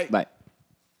easy. Bye-bye. Bye.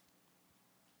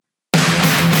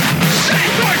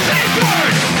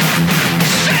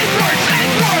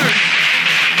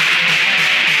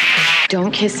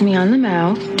 Don't kiss me on the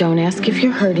mouth. Don't ask if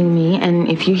you're hurting me. And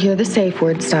if you hear the safe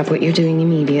word, stop what you're doing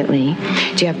immediately.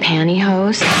 Do you have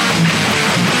pantyhose?